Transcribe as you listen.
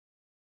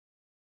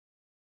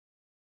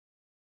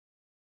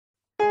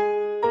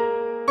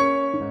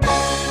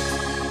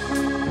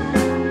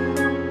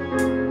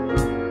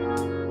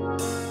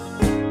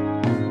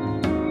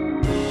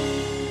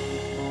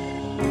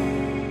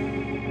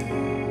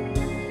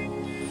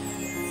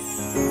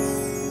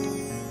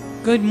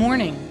Good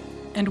morning,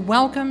 and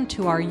welcome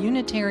to our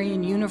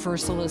Unitarian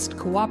Universalist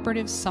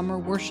Cooperative Summer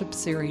Worship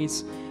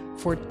Series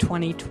for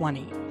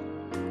 2020.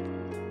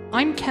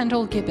 I'm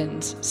Kendall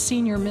Gibbons,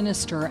 Senior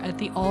Minister at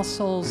the All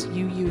Souls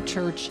UU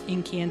Church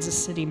in Kansas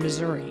City,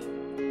 Missouri.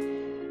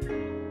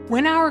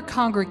 When our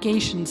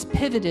congregations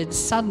pivoted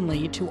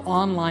suddenly to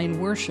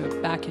online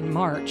worship back in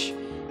March,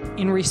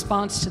 in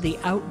response to the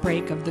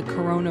outbreak of the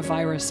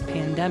coronavirus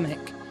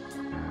pandemic,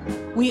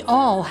 we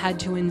all had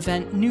to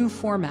invent new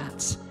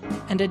formats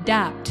and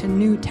adapt to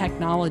new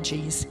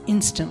technologies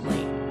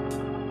instantly.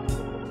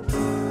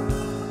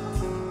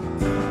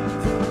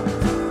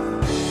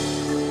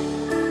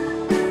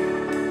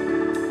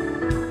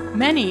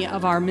 Many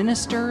of our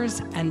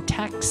ministers and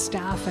tech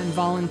staff and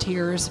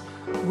volunteers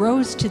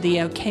rose to the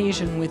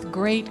occasion with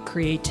great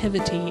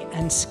creativity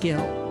and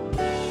skill.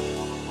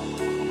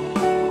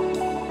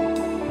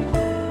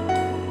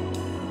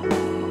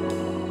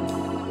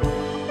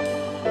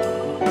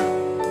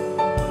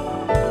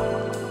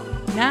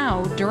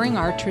 Now, during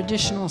our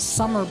traditional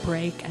summer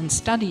break and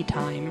study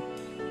time,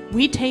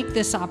 we take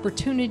this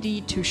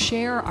opportunity to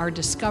share our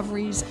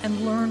discoveries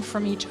and learn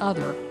from each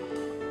other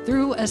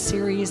through a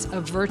series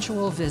of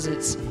virtual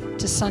visits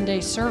to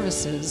Sunday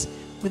services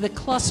with a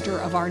cluster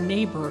of our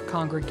neighbor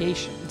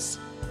congregations.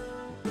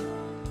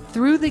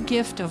 Through the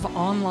gift of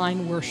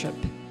online worship,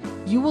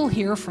 you will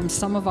hear from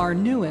some of our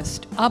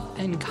newest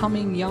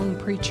up-and-coming young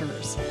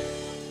preachers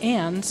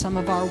and some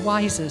of our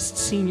wisest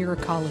senior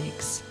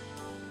colleagues.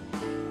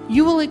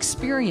 You will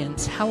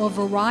experience how a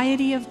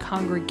variety of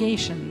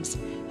congregations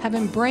have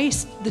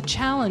embraced the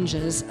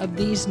challenges of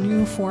these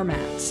new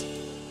formats.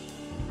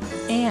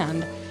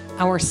 And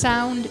our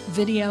sound,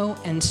 video,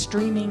 and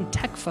streaming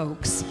tech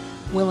folks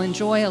will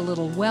enjoy a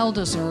little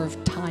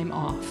well-deserved time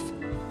off.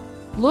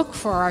 Look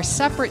for our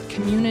separate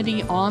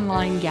community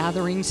online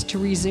gatherings to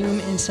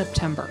resume in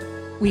September.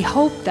 We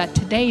hope that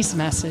today's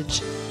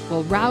message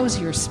will rouse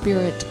your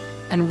spirit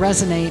and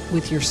resonate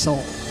with your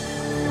soul.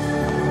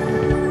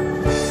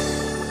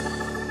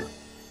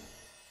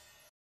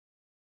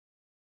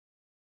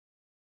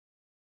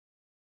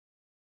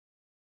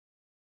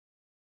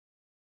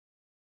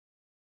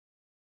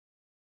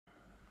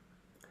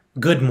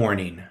 Good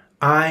morning.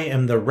 I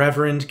am the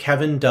Reverend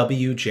Kevin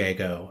W.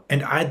 Jagoe,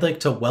 and I'd like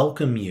to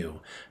welcome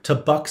you to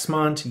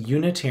BuxMont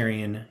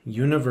Unitarian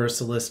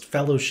Universalist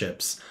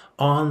Fellowship's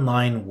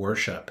online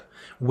worship,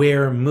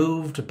 where,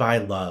 moved by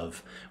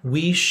love,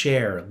 we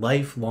share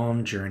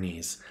lifelong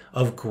journeys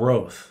of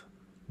growth,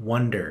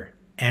 wonder,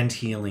 and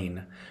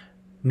healing,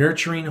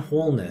 nurturing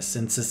wholeness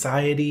in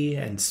society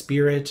and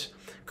spirit,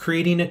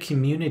 creating a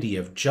community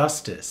of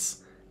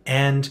justice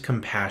and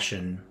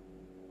compassion.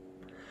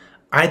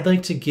 I'd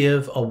like to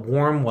give a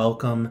warm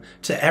welcome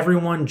to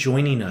everyone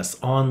joining us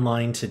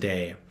online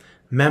today,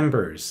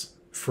 members,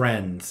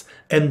 friends,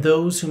 and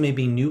those who may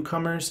be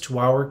newcomers to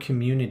our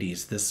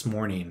communities this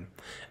morning.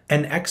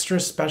 An extra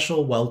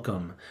special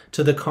welcome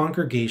to the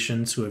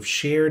congregations who have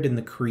shared in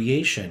the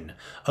creation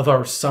of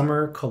our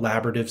summer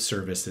collaborative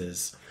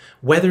services.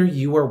 Whether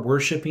you are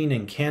worshiping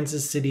in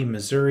Kansas City,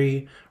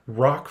 Missouri,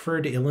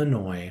 Rockford,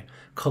 Illinois,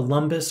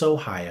 Columbus,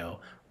 Ohio,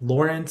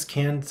 Lawrence,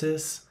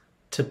 Kansas,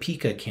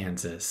 Topeka,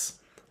 Kansas,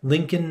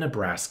 Lincoln,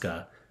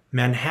 Nebraska,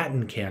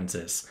 Manhattan,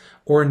 Kansas,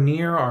 or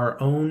near our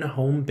own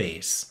home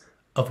base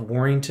of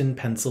Warrington,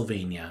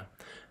 Pennsylvania,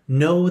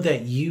 know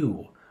that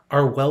you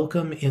are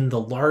welcome in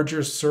the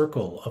larger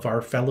circle of our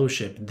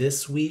fellowship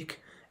this week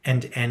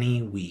and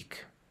any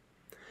week.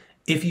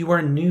 If you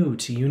are new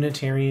to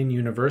Unitarian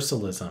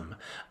Universalism,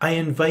 I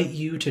invite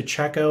you to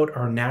check out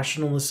our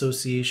National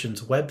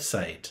Association's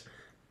website,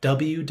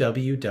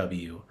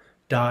 www.uua.org,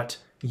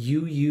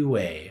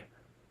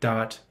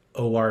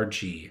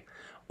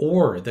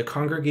 or the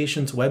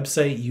congregation's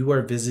website you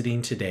are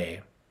visiting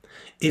today.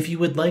 If you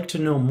would like to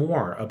know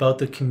more about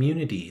the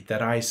community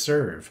that I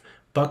serve,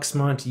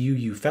 BuxMont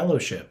UU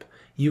Fellowship,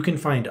 you can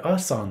find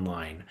us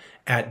online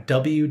at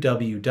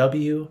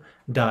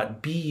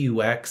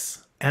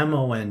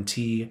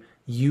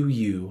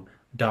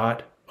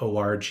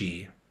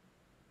www.buxmontuu.org.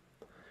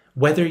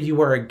 Whether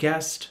you are a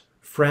guest,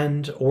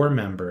 friend, or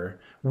member,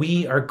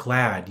 we are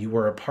glad you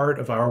are a part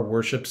of our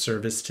worship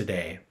service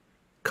today.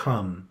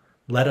 Come,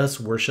 let us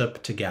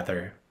worship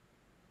together.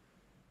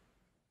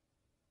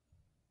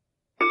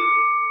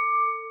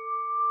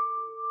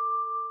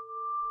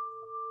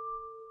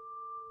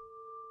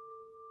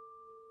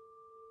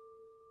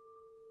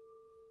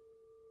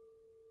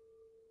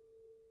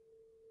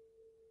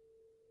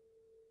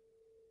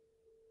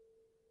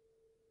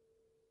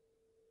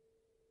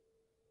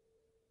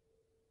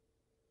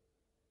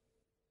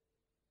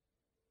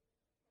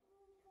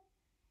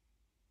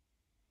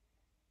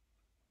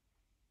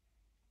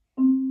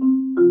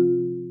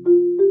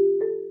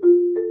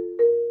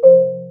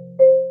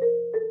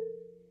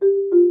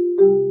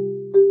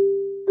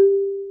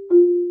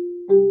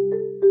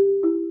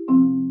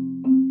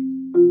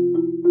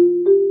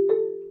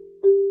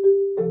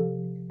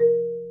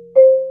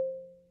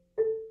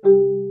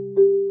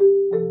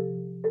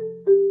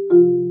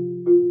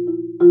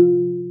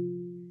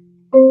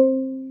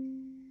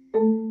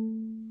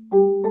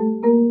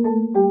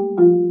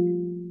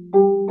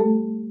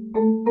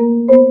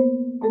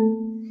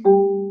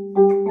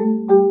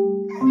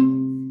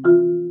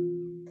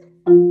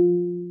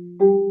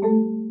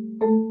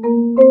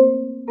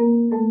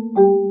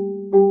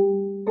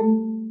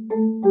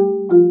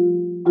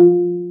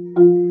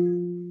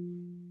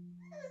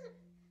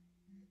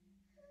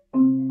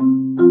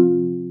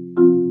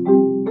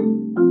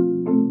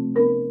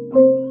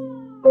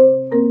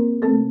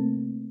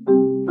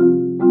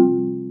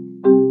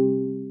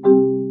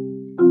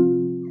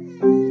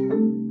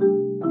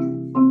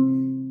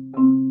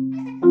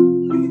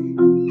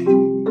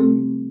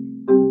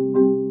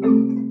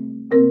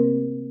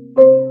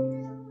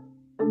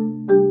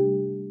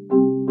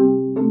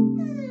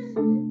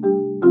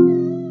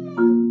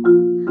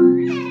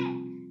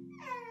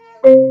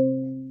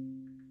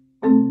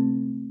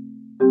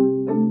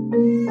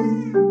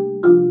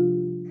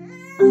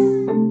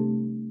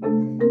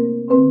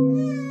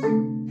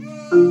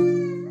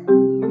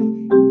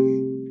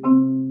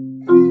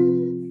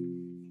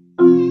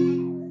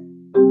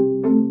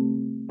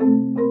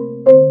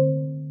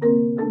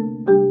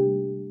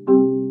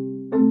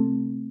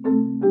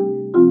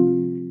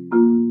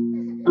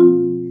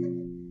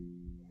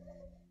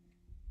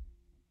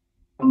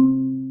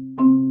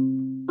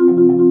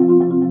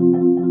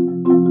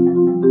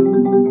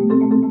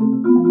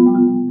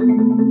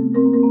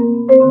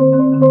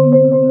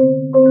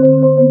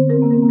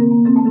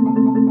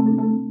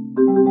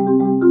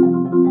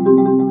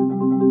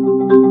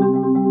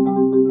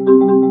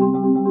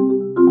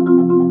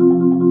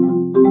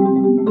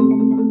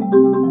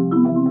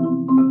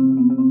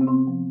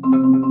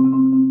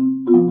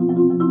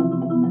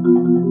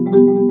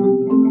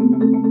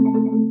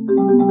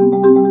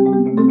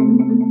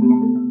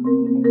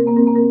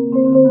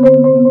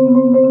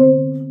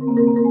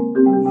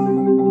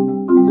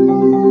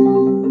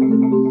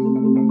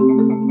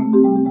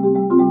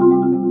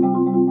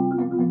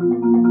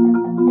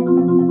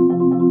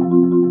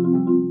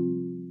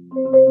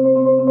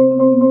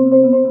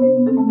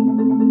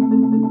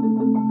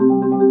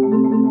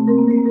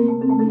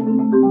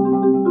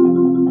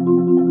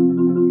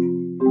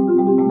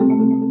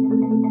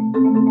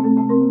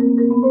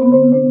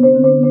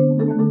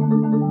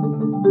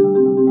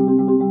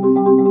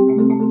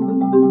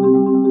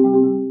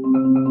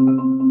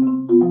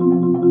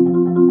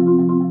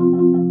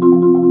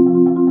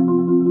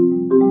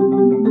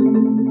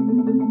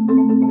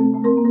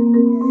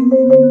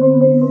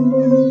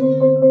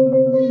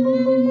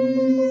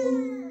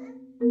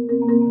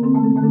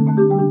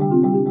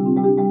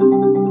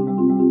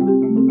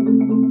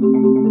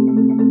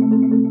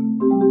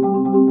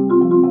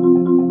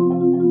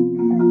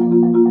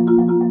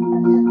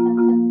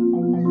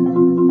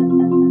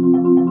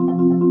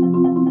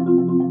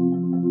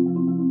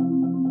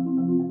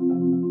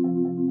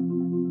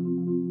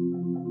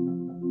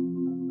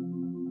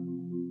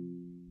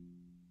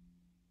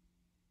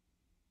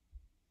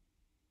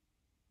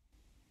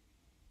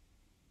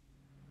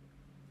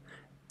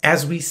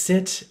 As we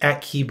sit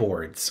at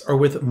keyboards or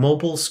with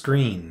mobile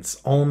screens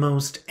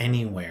almost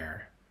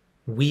anywhere,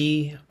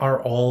 we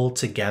are all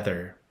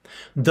together.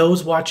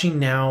 Those watching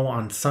now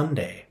on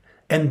Sunday,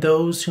 and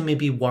those who may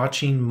be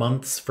watching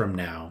months from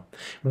now,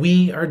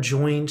 we are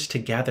joined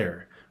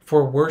together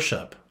for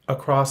worship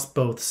across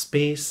both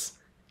space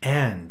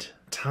and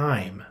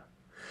time.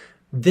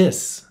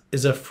 This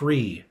is a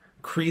free,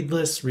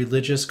 creedless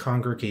religious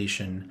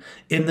congregation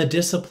in the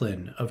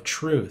discipline of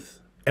truth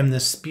and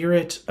the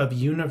spirit of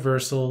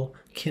universal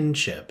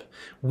kinship.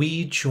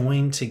 We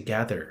join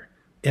together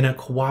in a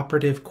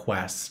cooperative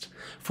quest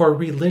for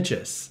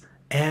religious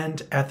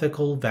and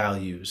ethical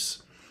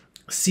values,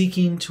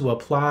 seeking to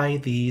apply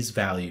these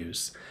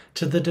values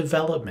to the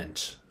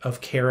development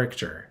of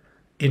character,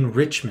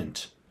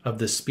 enrichment of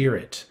the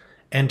spirit,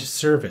 and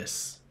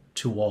service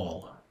to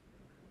all.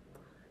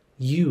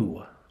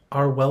 You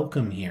are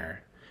welcome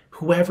here,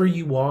 whoever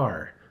you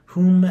are,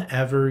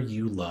 whomever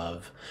you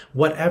love,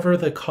 whatever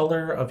the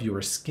color of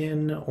your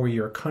skin or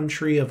your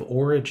country of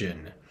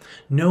origin,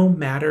 no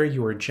matter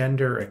your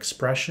gender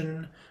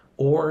expression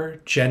or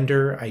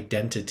gender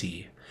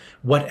identity,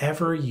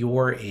 whatever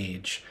your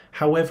age,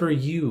 however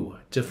you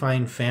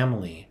define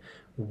family,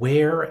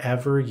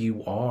 wherever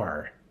you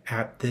are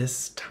at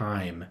this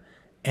time,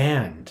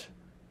 and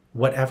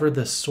whatever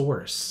the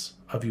source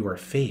of your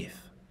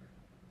faith,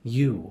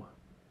 you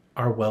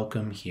are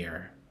welcome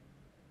here.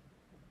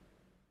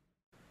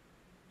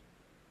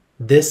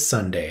 This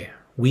Sunday,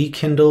 we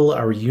kindle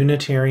our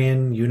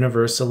Unitarian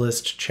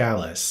Universalist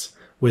chalice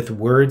with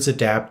words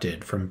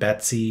adapted from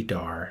Betsy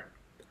Dar.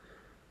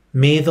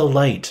 May the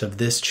light of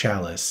this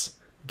chalice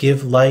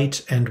give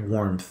light and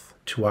warmth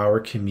to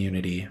our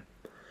community,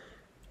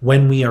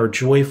 when we are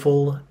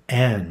joyful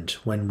and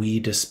when we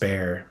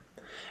despair.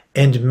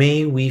 And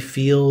may we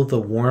feel the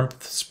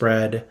warmth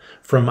spread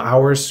from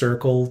our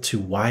circle to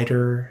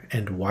wider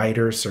and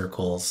wider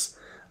circles,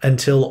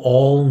 until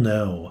all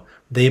know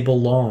they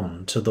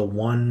belong to the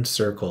one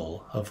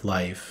circle of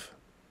life.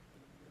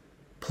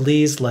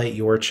 Please light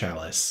your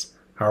chalice.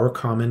 Our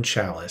common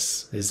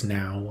chalice is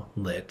now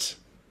lit.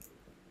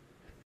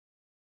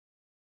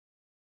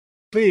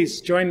 Please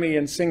join me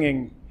in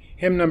singing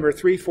hymn number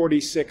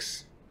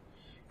 346.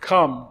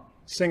 Come,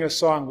 sing a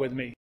song with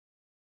me.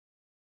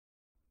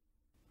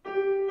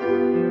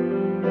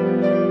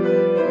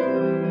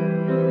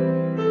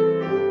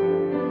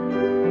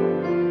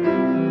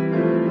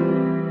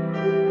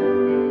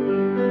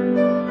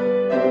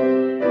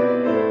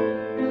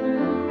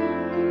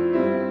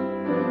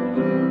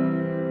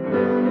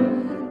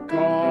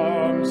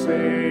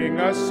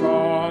 A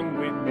song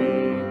with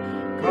me.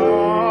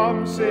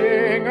 Come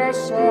sing a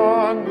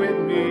song with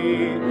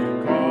me.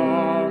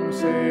 Come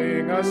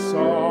sing a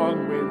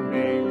song with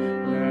me,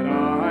 that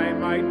I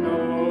might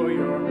know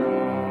your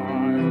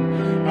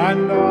mind.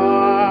 And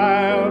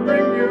I'll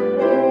bring you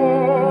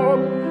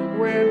hope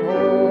when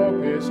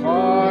hope is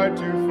hard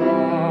to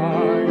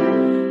find.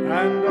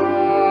 And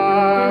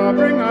I'll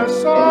bring a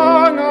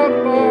song of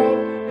love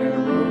and a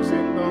rose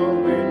in the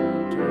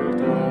winter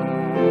time.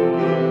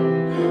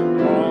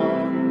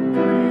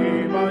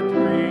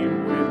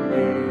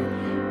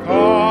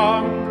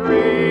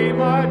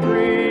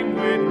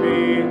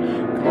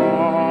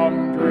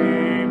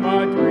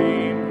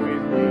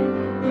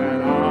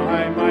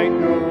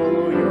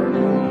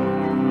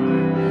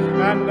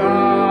 And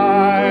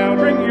I'll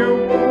bring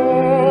you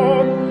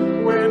hope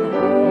when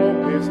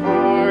hope is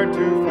hard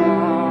to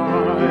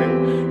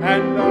find.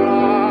 And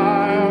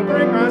I'll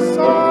bring a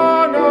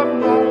song of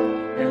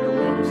love and a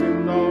rose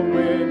in the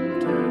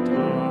winter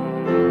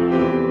time.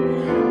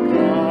 Come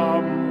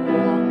walk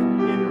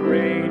in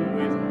rain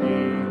with me.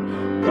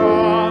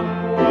 Come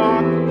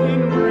walk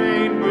in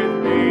rain with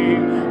me.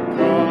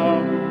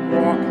 Come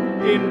walk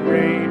in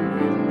rain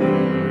with me,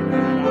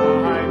 that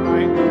I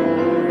might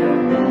know your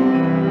mind.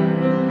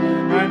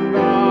 And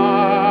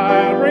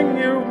I'll bring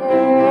you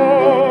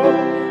hope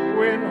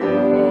when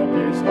hope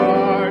is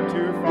hard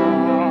to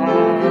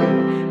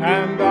find.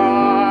 And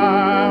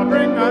I'll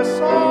bring a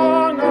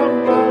song of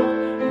love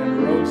and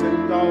a rose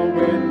in the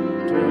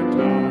winter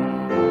time.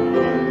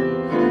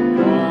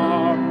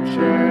 Come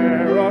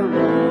share a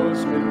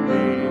rose with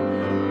me.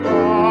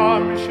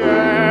 Come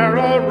share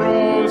a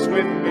rose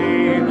with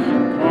me.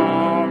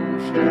 Come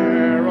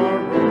share a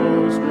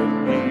rose with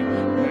me,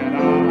 that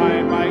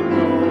I might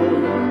know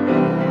your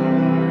mind.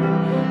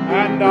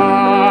 And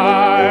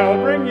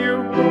I'll bring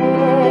you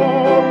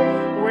hope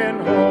when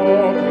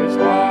hope is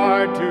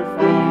hard to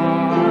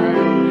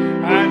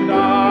find. And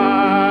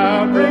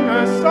I'll bring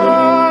a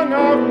song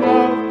of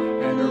love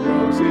and a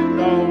rose in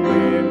the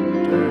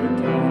winter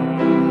time.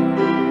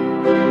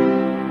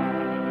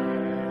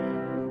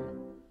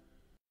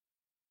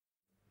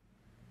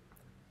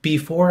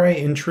 Before I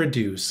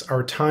introduce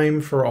our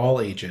Time for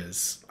All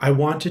Ages, I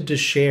wanted to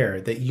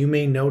share that you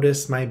may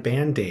notice my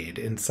Band-Aid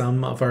in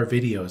some of our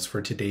videos for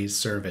today's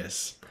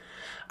service.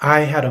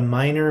 I had a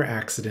minor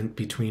accident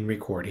between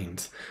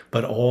recordings,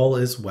 but all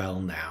is well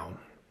now.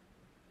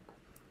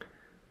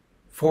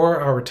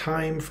 For our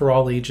Time for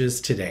All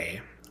Ages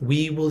today,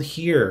 we will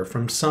hear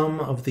from some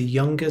of the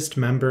youngest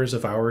members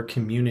of our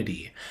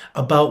community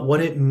about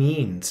what it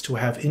means to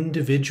have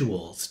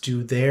individuals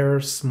do their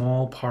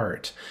small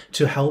part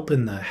to help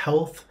in the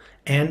health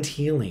and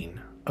healing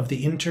of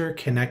the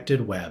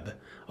interconnected web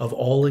of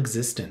all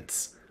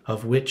existence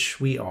of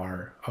which we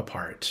are a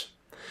part.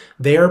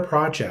 Their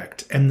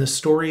project and the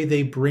story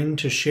they bring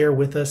to share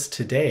with us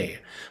today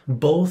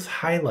both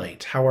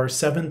highlight how our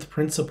seventh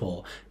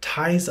principle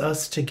ties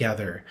us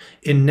together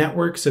in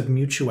networks of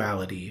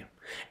mutuality,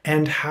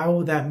 and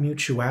how that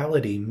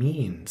mutuality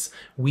means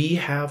we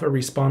have a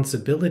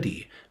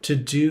responsibility to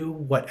do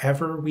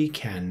whatever we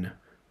can,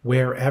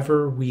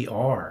 wherever we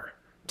are,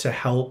 to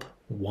help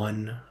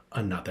one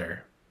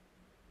another.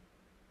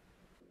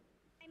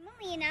 I'm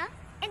Melina.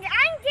 And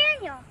I'm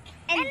Daniel.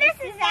 And this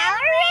is our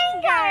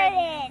rain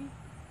garden.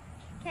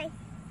 Okay.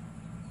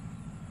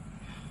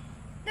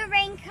 The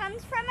rain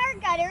comes from our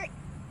gutter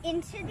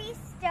into these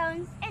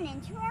stones and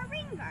into our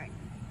rain garden.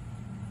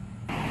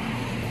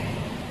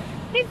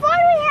 Before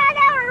we had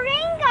our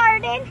rain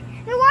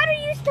garden, the water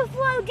used to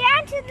flow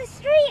down to the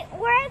street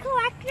where it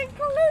collected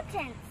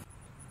pollutants.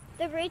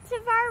 The roots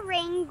of our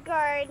rain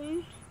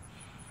garden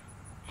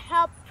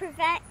help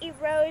prevent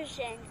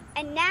erosion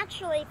and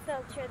naturally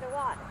filter the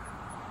water.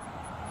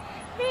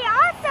 They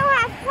also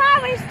have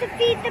flowers to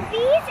feed the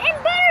bees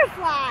and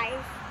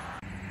butterflies.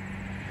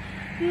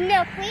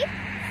 Milkweed,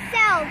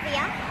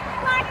 salvia,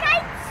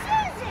 black-eyed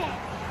Susan.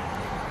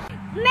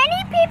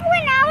 Many people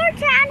in our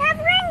town have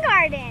rain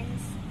gardens.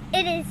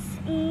 It is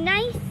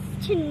nice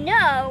to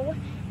know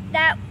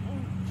that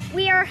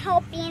we are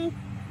helping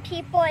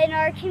people in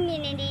our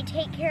community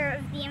take care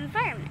of the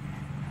environment.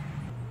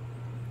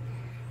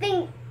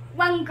 The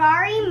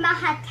Wangari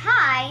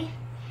Maathai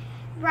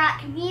brought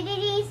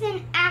communities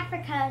in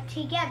Africa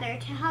together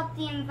to help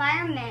the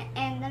environment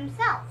and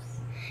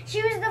themselves.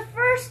 She was the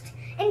first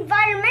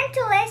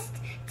environmentalist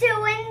to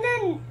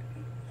win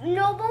the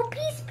Nobel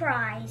Peace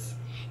Prize.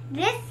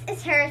 This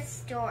is her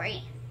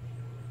story.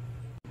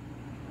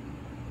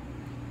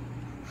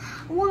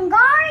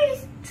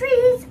 Wangari's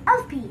Trees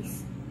of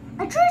Peace,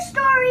 a true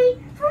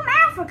story from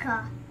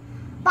Africa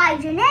by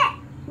Jeanette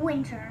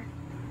Winter.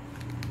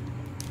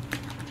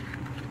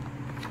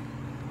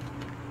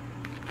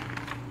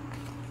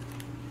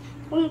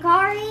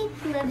 Wangari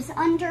lives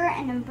under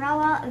an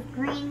umbrella of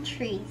green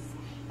trees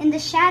in the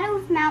shadow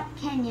of Mount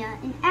Kenya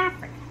in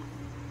Africa.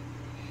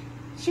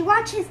 She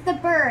watches the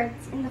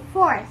birds in the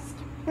forest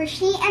where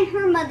she and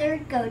her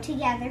mother go to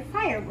gather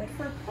firewood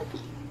for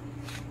cooking.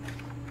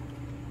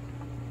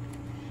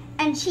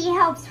 And she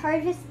helps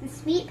harvest the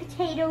sweet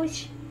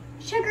potatoes,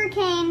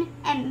 sugarcane,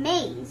 and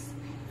maize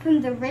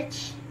from the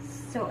rich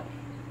soil.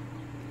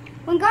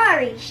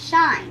 Wangari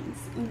shines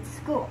in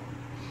school,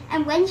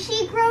 and when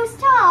she grows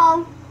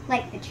tall,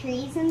 like the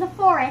trees in the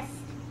forest,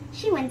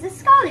 she wins a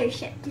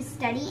scholarship to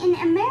study in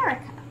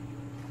America.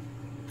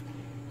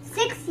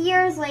 6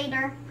 years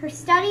later, her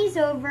studies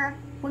over,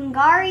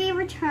 Wangari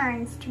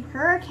returns to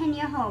her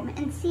Kenya home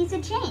and sees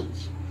a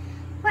change.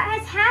 What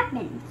has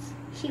happened?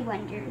 She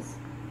wonders.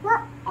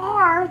 Where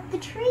are the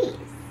trees?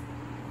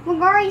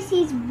 Wangari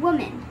sees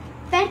women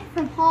bent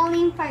from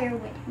hauling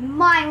firewood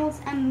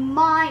miles and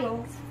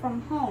miles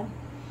from home.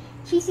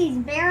 She sees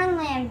barren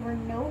land where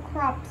no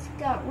crops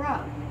grow.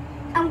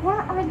 And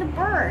where are the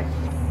birds?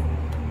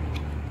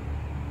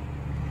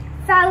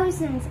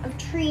 Thousands of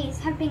trees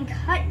have been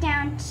cut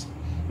down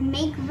to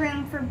make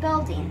room for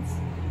buildings,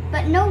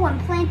 but no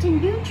one planted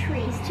new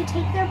trees to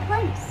take their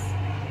place.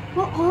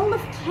 Will all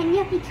of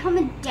Kenya become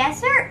a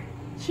desert?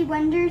 She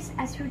wonders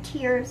as her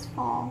tears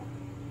fall.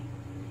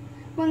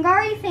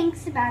 Wangari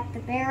thinks about the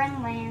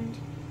barren land.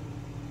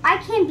 I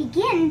can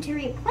begin to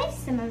replace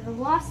some of the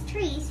lost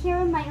trees here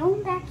in my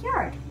own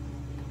backyard,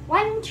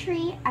 one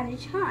tree at a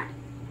time.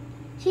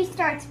 She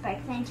starts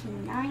by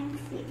planting 9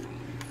 seedlings.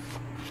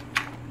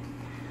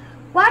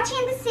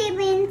 Watching the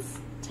seedlings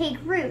take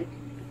root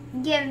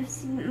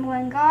gives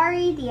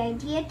Wangari the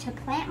idea to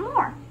plant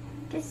more,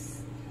 to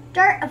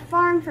start a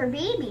farm for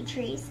baby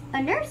trees,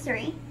 a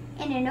nursery.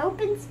 In an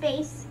open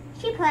space,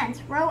 she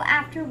plants row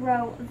after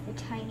row of the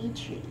tiny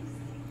trees.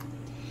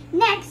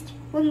 Next,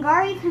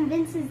 Wangari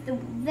convinces the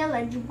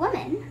village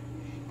women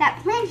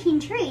that planting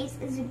trees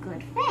is a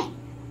good thing.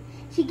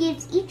 She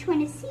gives each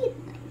one a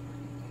seedling.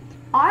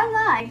 Our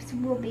lives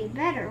will be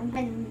better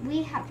when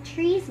we have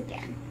trees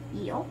again.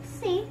 You'll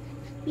see.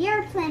 We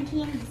are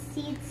planting the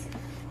seeds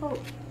of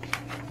hope.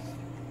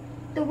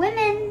 The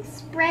women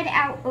spread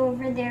out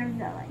over their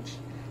village,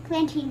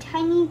 planting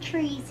tiny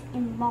trees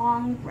in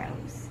long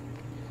rows,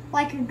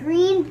 like a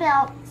green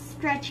belt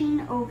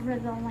stretching over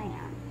the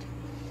land.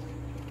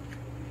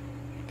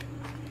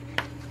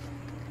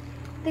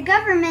 The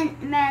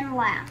government men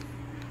laughed.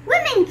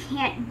 Women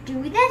can't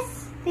do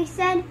this, they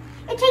said.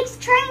 It takes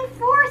trained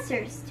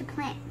foresters to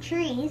plant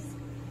trees.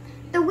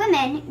 The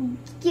women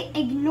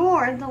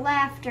ignore the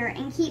laughter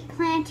and keep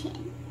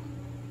planting.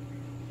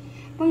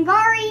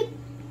 Wangari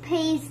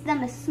pays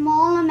them a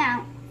small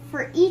amount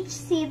for each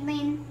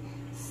seedling,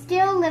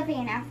 still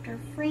living after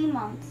 3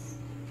 months,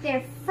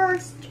 their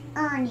first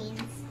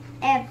earnings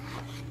ever.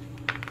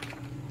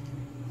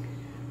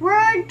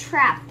 Word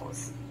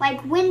travels,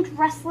 like wind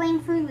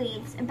rustling through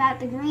leaves, about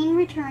the green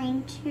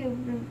returning to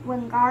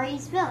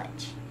Wangari's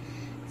village.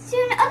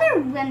 Soon other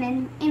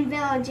women in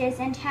villages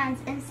and towns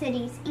and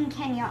cities in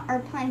Kenya are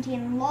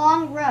planting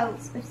long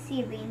rows of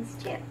seedlings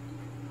too.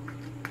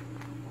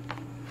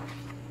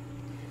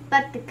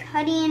 But the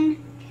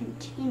cutting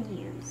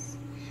continues.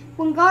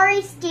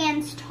 Wangari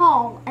stands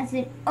tall as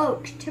an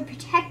oak to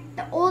protect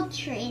the old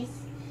trees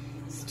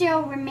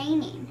still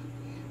remaining.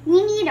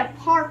 We need a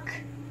park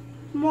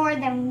more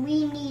than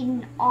we need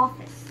an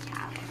office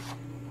tower.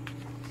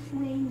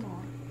 Way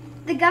more.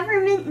 The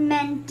government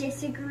men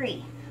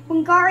disagree.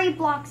 Wangari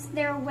blocks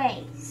their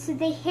way, so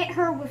they hit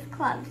her with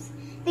clubs.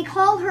 They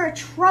call her a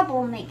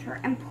troublemaker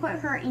and put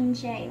her in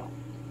jail.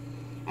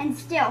 And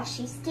still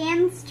she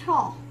stands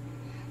tall.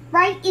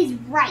 Right is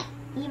right,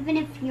 even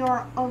if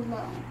you're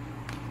alone.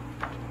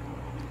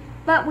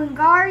 But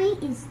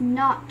Wangari is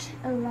not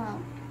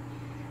alone.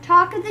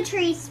 Talk of the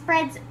tree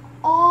spreads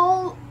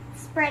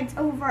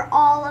over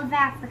all of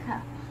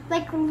Africa,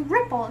 like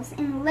ripples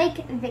in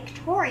Lake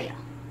Victoria.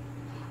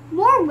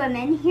 More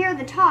women hear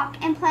the talk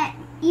and plant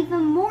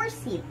even more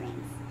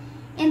seedlings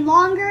in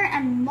longer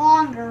and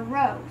longer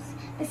rows.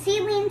 The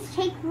seedlings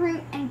take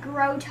root and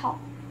grow tall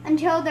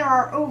until there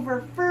are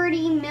over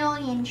 30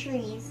 million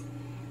trees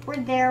where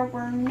there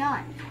were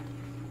none.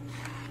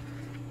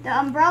 The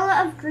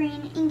umbrella of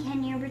green in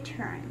Kenya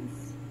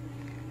returns.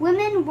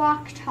 Women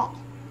walk tall,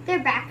 their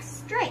backs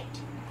straight,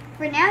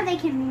 for now they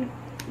can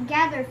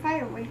gather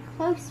firewood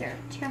closer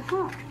to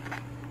home.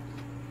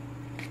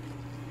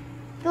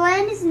 The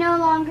land is no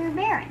longer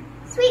barren.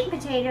 Sweet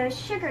potatoes,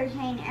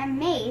 sugarcane, and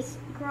maize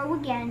grow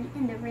again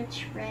in the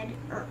rich red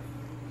earth.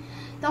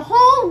 The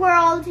whole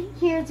world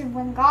hears of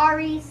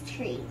Wangari's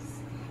trees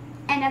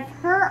and of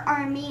her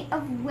army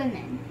of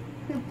women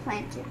who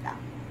planted them.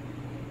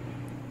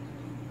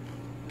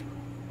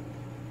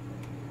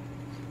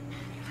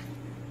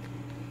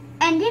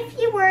 And if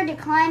you were to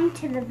climb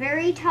to the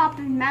very top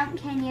of Mount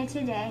Kenya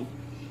today,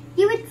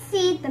 you would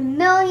see the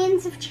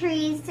millions of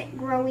trees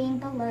growing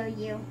below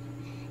you,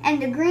 and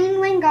the green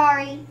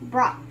Wangari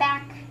brought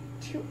back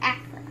to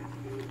Africa.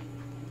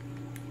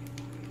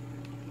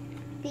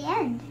 The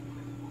end.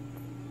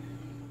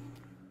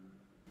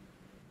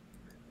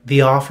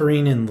 The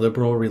offering in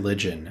liberal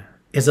religion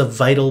is a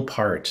vital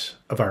part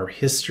of our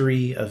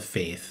history of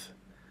faith.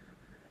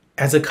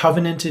 As a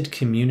covenanted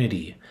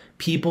community,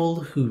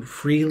 people who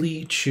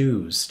freely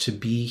choose to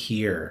be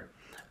here,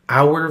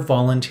 our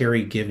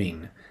voluntary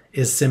giving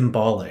is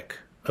symbolic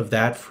of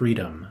that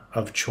freedom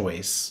of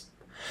choice.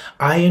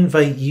 I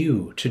invite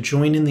you to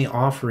join in the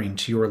offering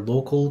to your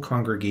local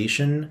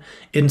congregation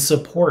in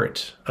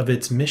support of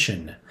its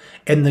mission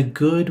and the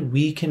good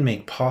we can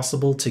make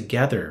possible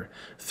together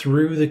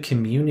through the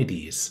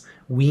communities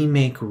we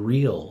make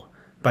real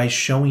by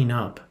showing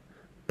up,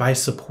 by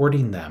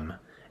supporting them,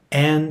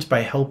 and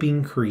by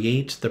helping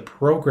create the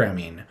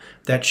programming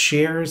that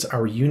shares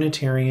our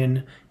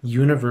Unitarian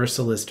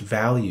Universalist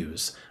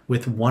values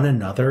with one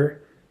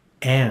another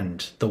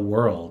and the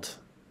world.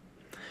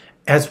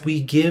 As we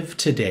give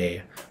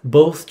today,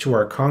 both to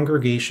our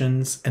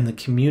congregations and the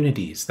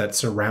communities that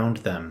surround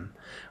them,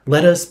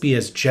 let us be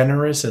as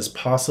generous as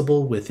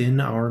possible within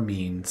our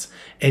means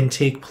and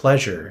take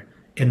pleasure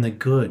in the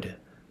good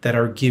that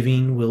our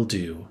giving will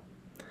do.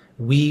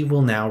 We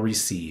will now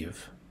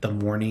receive the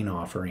morning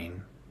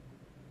offering.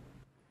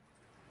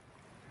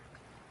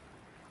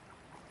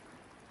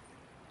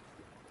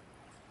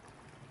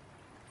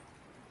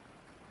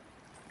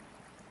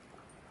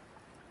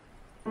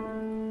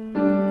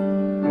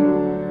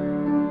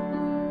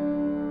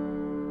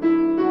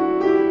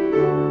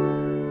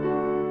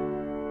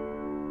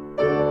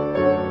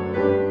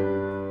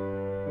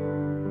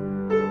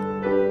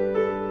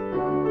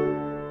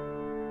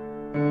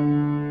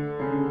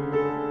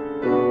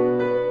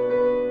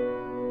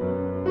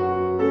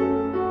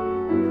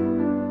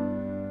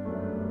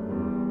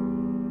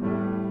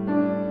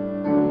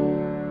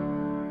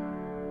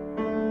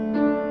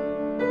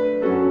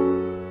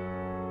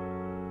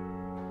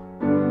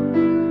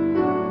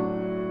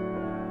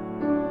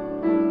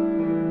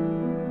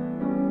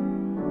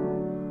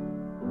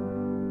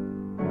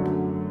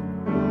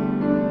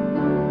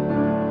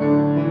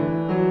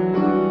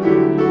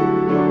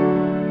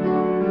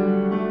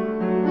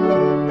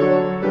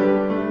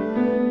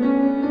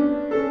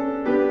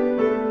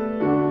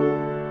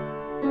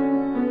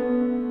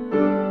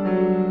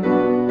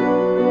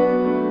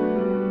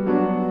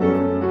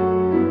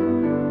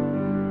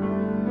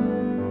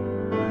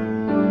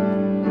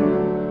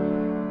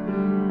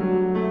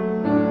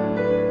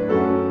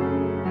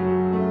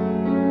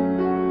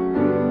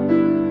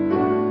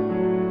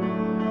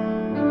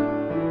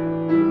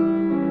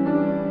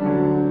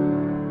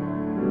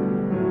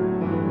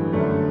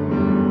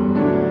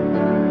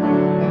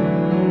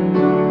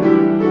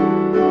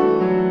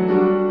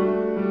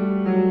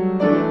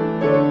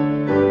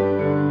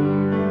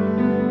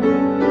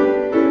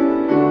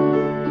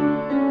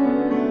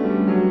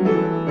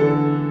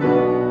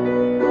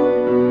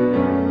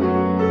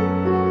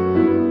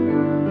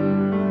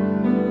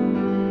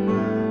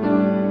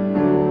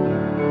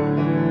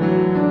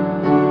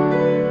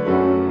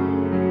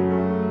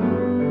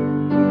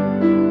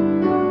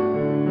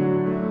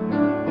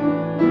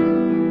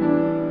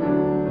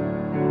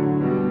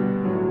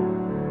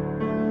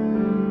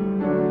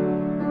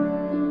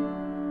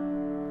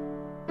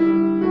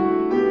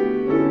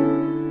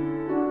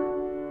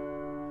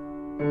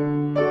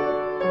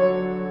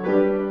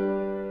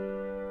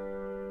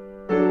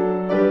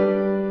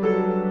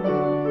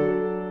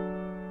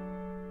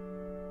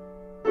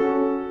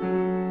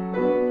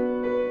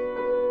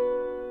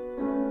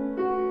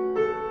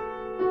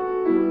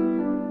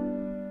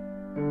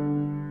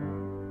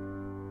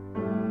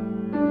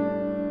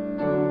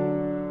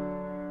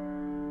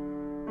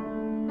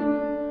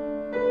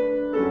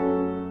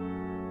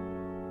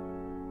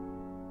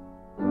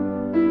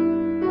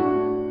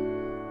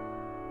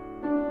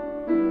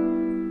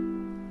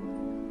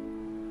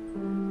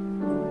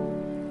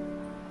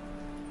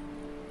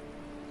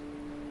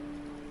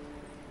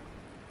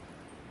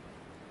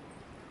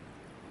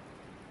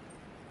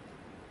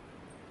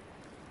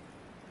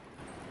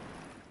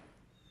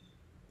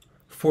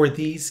 For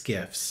these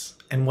gifts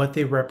and what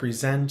they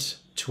represent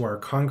to our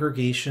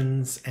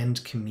congregations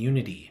and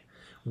community,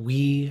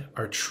 we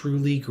are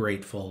truly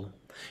grateful.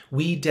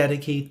 We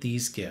dedicate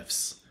these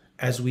gifts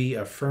as we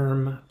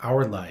affirm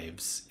our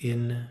lives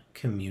in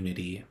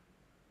community.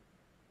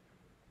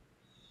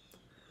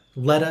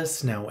 Let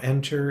us now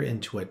enter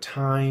into a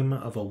time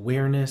of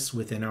awareness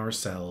within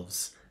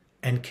ourselves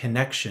and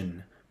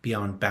connection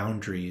beyond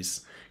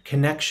boundaries,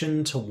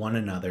 connection to one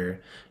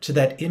another, to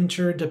that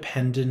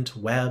interdependent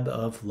web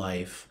of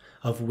life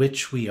of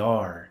which we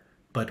are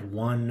but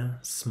one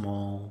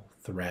small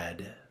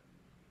thread.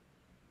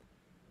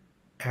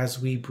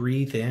 As we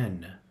breathe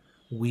in,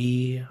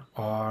 we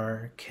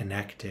are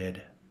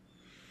connected.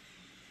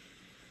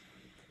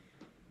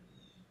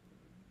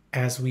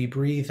 As we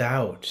breathe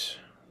out,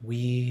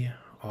 we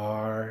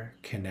are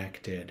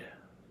connected.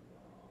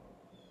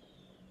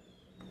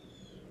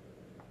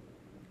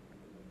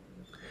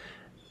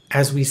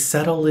 As we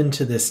settle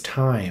into this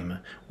time,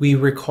 we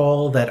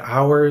recall that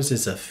ours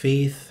is a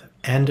faith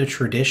and a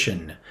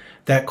tradition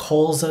that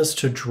calls us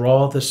to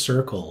draw the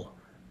circle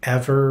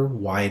ever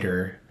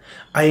wider.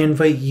 I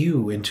invite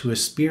you into a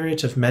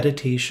spirit of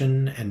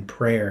meditation and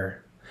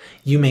prayer.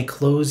 You may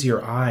close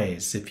your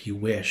eyes if you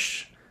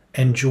wish,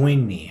 and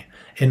join me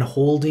in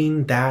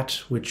holding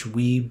that which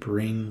we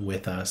bring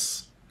with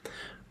us,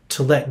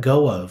 to let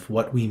go of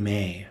what we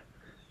may,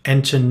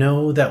 and to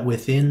know that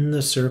within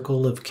the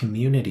circle of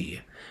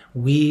community,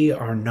 we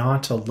are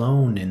not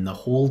alone in the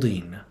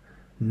holding,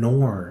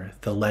 nor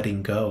the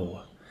letting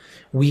go.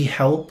 We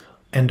help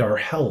and are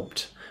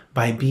helped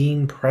by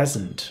being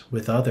present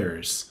with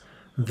others.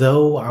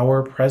 Though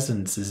our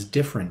presence is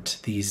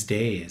different these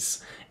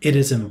days, it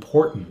is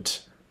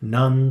important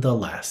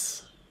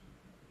nonetheless.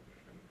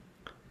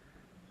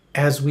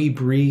 As we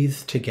breathe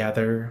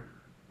together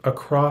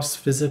across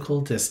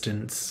physical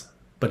distance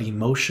but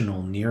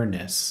emotional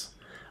nearness,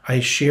 I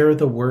share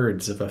the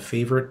words of a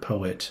favorite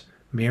poet,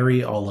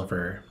 Mary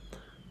Oliver,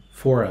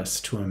 for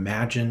us to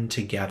imagine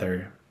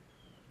together.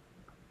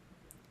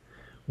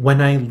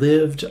 When I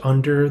lived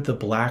under the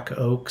black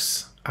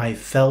oaks, I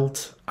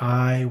felt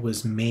I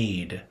was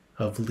made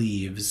of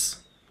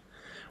leaves.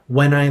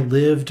 When I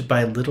lived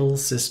by Little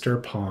Sister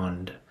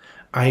Pond,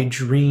 I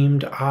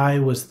dreamed I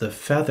was the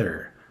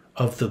feather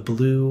of the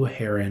blue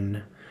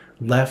heron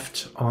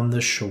left on the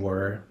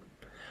shore.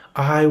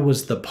 I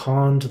was the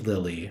pond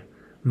lily,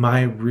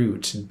 my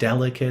root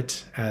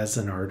delicate as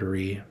an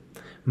artery,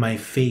 my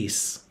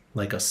face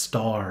like a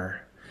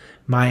star,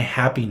 my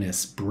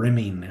happiness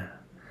brimming.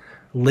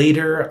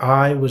 Later,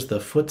 I was the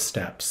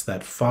footsteps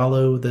that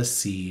follow the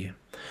sea.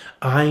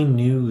 I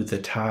knew the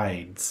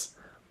tides.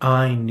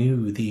 I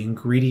knew the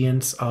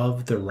ingredients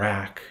of the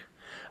rack.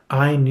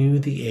 I knew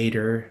the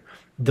aider,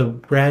 the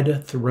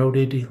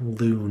red-throated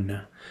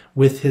loon,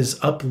 with his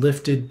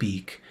uplifted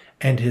beak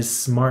and his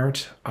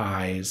smart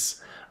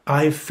eyes.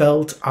 I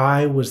felt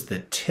I was the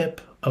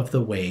tip of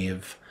the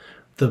wave,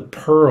 the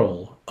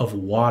pearl of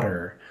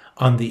water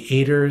on the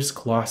aider's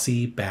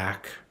glossy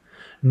back.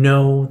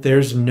 No,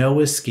 there's no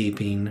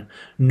escaping,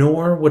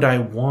 nor would I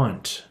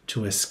want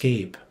to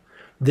escape.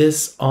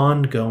 This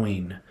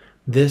ongoing,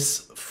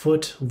 this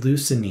foot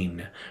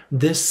loosening,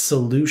 this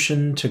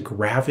solution to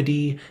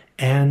gravity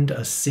and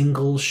a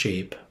single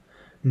shape.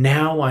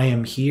 Now I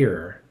am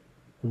here.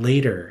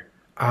 Later,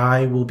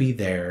 I will be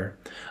there.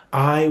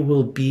 I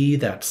will be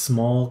that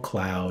small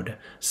cloud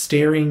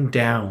staring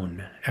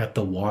down at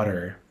the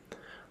water,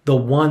 the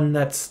one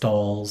that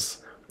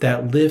stalls,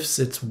 that lifts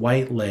its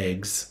white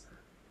legs,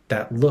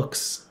 that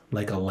looks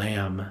like a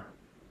lamb.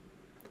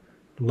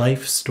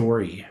 Life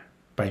Story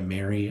by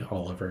Mary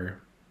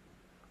Oliver.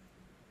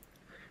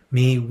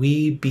 May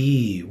we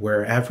be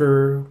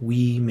wherever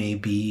we may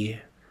be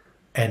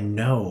and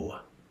know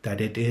that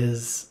it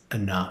is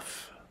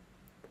enough.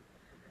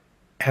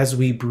 As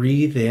we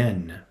breathe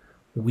in,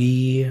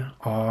 we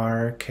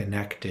are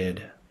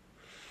connected.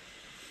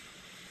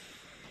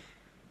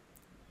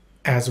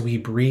 As we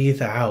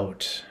breathe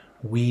out,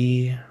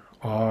 we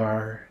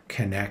are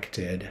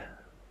connected.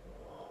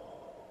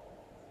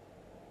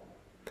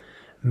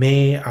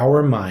 May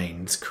our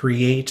minds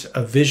create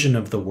a vision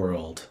of the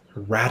world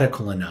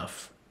radical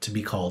enough to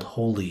be called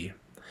holy.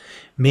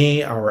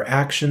 May our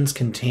actions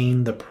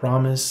contain the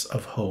promise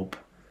of hope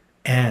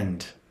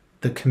and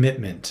the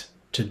commitment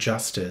to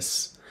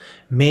justice.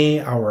 May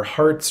our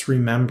hearts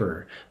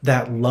remember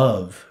that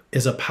love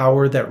is a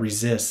power that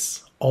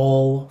resists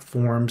all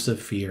forms of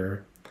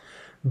fear.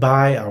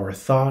 By our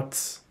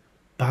thoughts,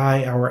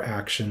 by our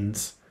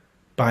actions,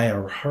 by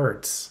our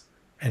hearts,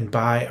 and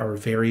by our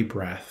very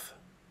breath.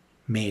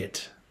 May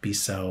it be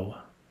so.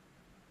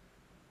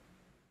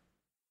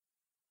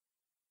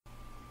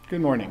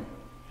 Good morning.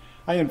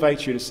 I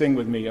invite you to sing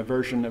with me a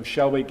version of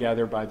Shall We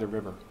Gather by the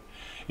River.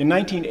 In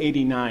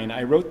 1989,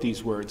 I wrote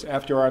these words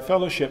after our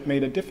fellowship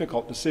made a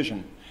difficult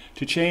decision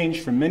to change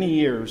from many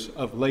years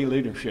of lay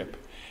leadership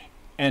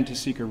and to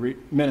seek a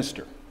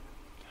minister.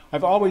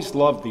 I've always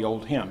loved the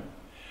old hymn,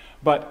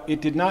 but it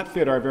did not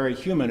fit our very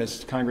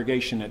humanist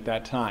congregation at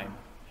that time.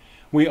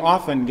 We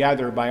often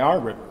gather by our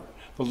river,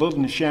 The Little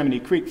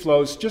Neshaminy Creek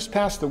flows just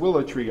past the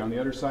willow tree on the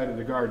other side of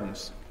the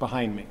gardens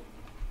behind me.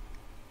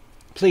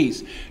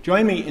 Please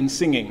join me in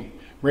singing,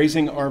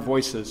 raising our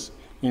voices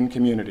in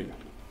community.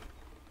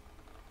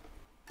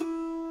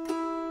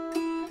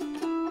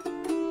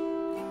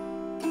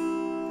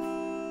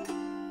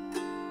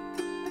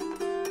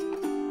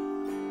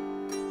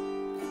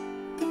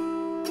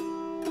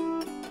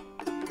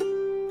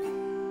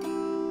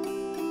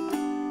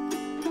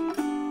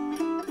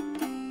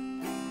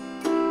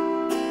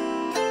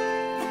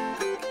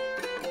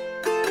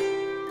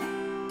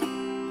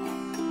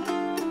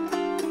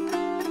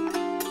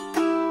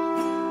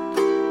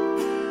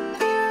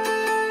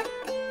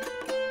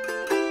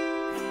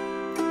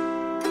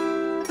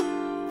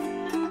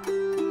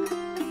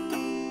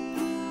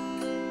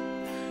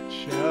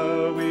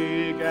 Shall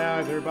we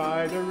gather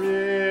by the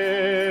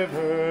river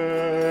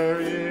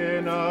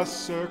in a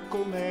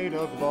circle made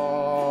of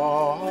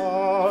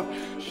love,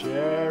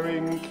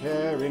 sharing,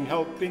 caring,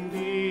 helping,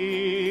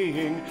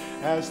 being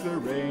as the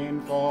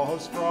rain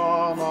falls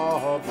from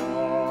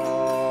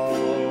above?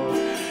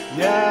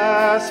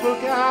 Yes, we'll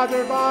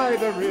gather by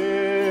the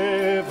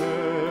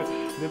river,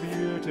 the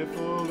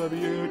beautiful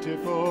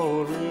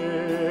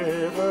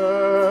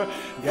river.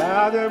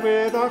 Gather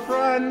with our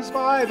friends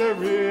by the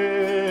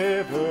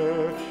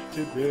river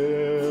to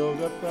build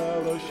a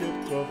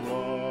fellowship of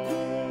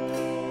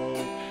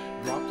love.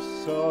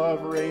 Drops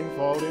of rain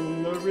fall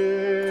in the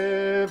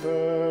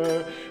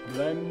river,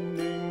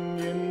 blending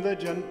in the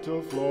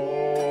gentle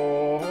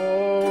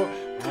flow.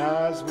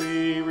 As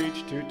we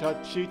reach to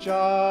touch each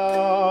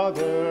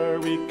other,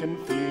 we can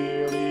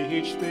feel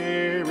each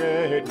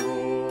spirit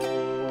grow.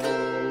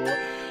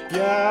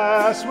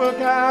 Yes, we'll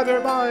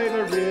gather by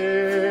the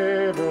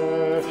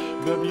river,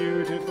 the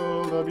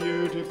beautiful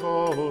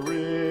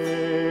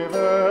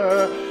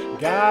river.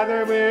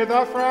 Gather with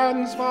our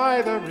friends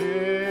by the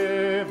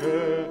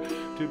river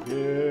to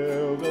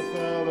build a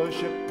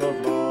fellowship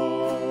of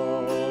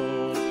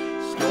love.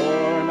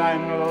 Storm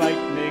and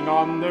lightning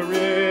on the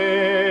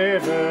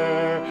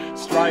river,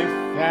 strife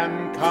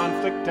and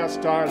conflict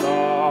test our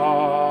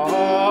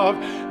love.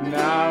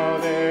 Now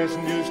there's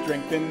new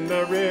strength in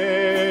the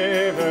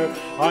river,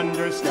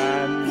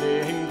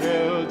 understanding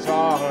builds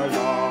our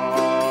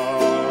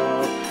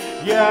love.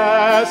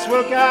 Yes,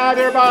 we'll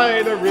gather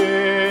by the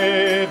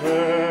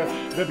river,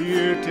 the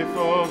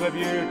beautiful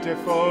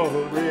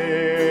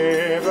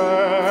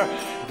river.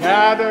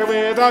 Gather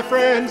with our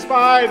friends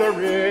by the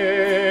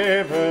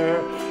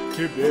river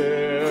to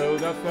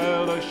build a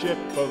fellowship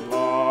of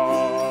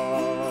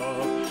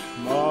love.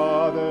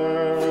 Mother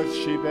Earth,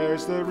 she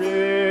bears the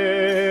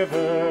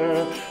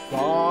river.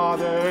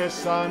 Father,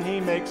 Son,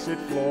 he makes it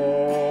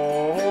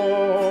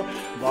flow.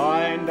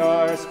 Bind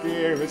our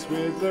spirits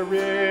with the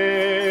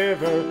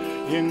river.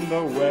 In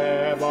the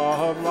web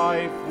of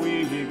life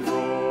we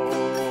grow.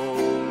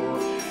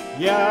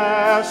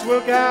 Yes,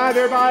 we'll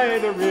gather by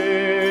the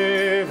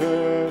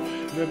river,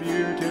 the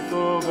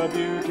beautiful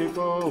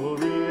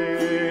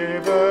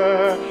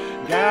river.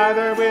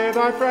 Gather with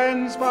our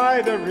friends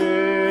by the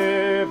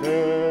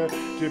river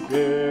to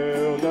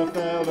build a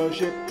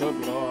fellowship of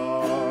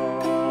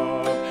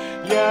love.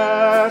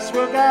 Yes,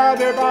 we'll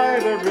gather by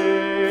the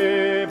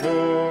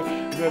river,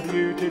 the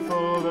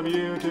beautiful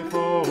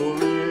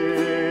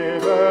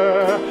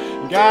river.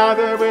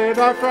 Gather with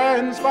our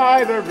friends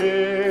by the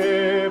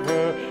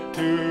river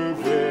to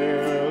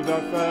build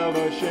a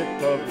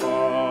fellowship of love.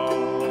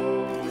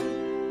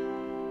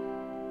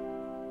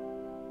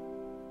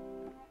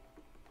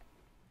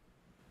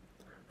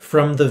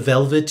 From The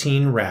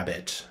Velveteen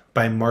Rabbit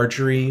by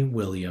Marjorie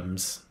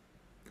Williams.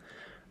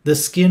 The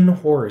Skin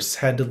Horse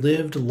had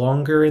lived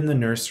longer in the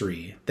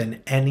nursery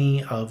than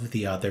any of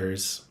the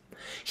others.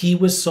 He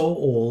was so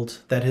old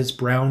that his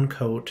brown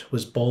coat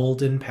was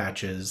bald in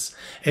patches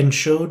and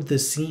showed the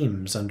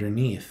seams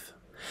underneath,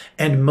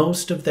 and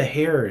most of the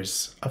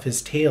hairs of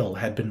his tail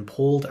had been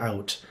pulled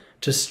out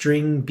to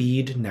string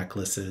bead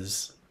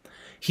necklaces.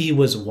 He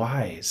was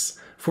wise,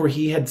 for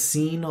he had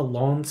seen a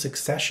long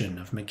succession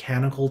of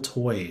mechanical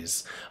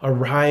toys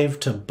arrive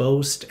to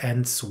boast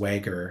and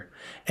swagger,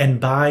 and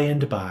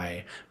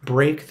by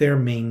break their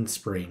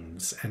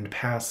mainsprings and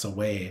pass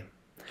away.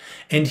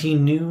 And he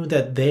knew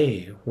that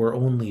they were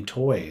only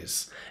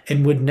toys,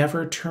 and would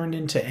never turn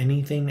into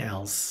anything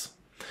else.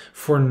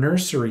 For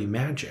nursery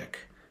magic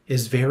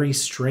is very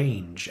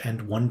strange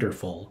and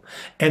wonderful,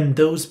 and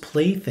those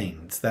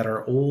playthings that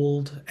are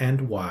old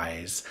and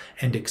wise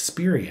and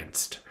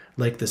experienced,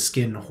 like the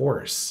Skin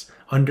Horse,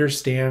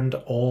 understand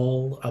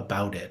all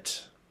about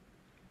it.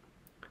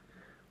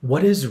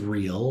 "What is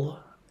real?"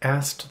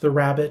 asked the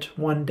rabbit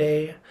one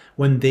day,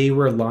 when they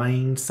were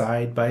lying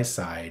side by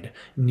side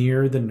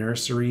near the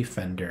nursery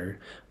fender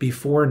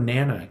before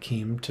Nana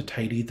came to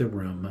tidy the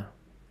room.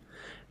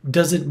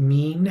 "Does it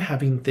mean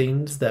having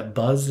things that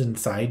buzz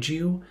inside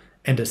you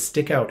and a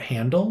stick-out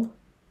handle?"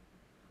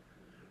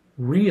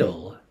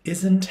 "Real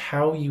isn't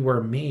how you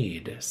are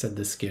made," said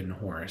the Skin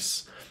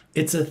Horse.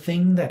 "It's a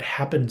thing that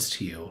happens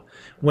to you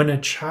when a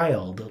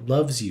child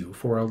loves you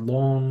for a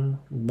long,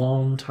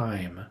 long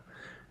time.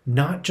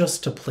 not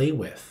just to play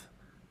with,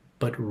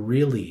 but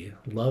really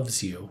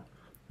loves you,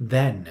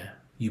 then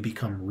you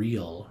become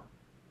real.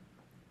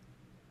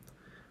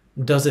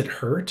 Does it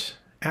hurt?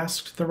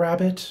 Asked the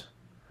rabbit.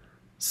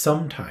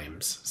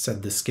 Sometimes,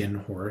 said the skin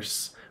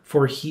horse,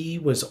 for he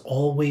was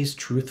always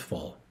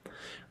truthful.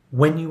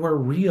 When you are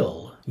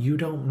real, you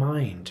don't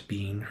mind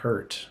being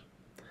hurt.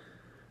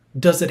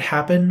 Does it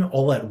happen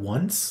all at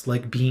once,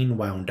 like being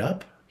wound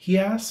up? He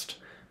asked,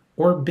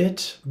 or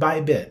bit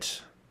by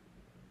bit?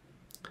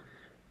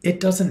 It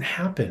doesn't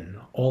happen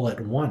all at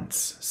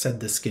once, said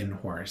the skin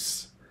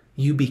horse.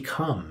 You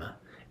become.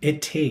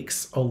 It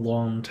takes a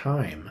long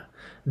time.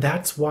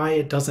 That's why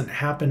it doesn't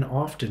happen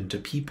often to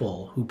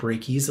people who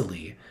break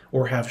easily,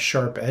 or have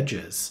sharp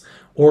edges,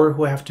 or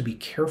who have to be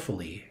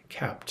carefully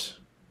kept.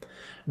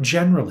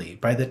 Generally,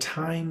 by the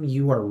time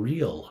you are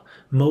real,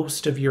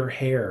 most of your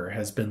hair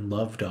has been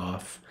loved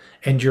off,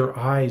 and your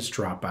eyes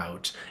drop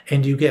out,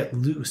 and you get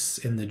loose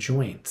in the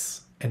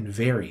joints, and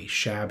very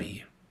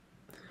shabby.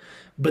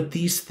 But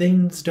these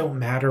things don't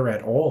matter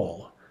at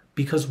all,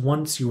 because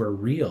once you are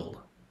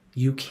real,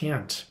 you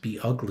can't be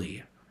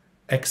ugly,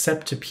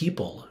 except to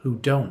people who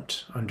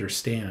don't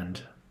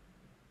understand.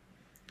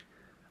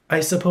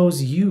 I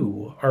suppose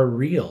you are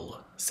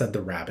real, said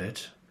the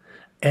rabbit,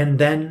 and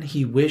then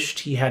he wished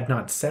he had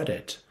not said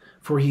it,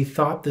 for he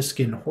thought the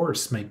skin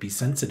horse might be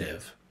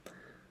sensitive.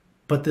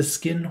 But the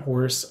skin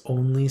horse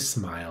only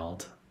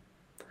smiled.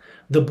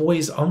 The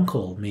boy's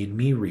uncle made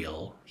me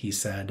real, he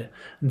said.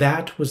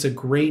 That was a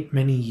great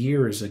many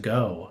years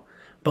ago,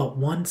 but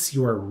once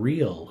you are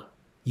real,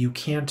 you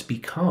can't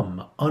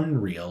become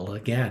unreal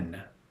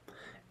again.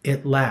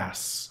 It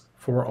lasts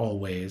for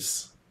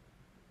always.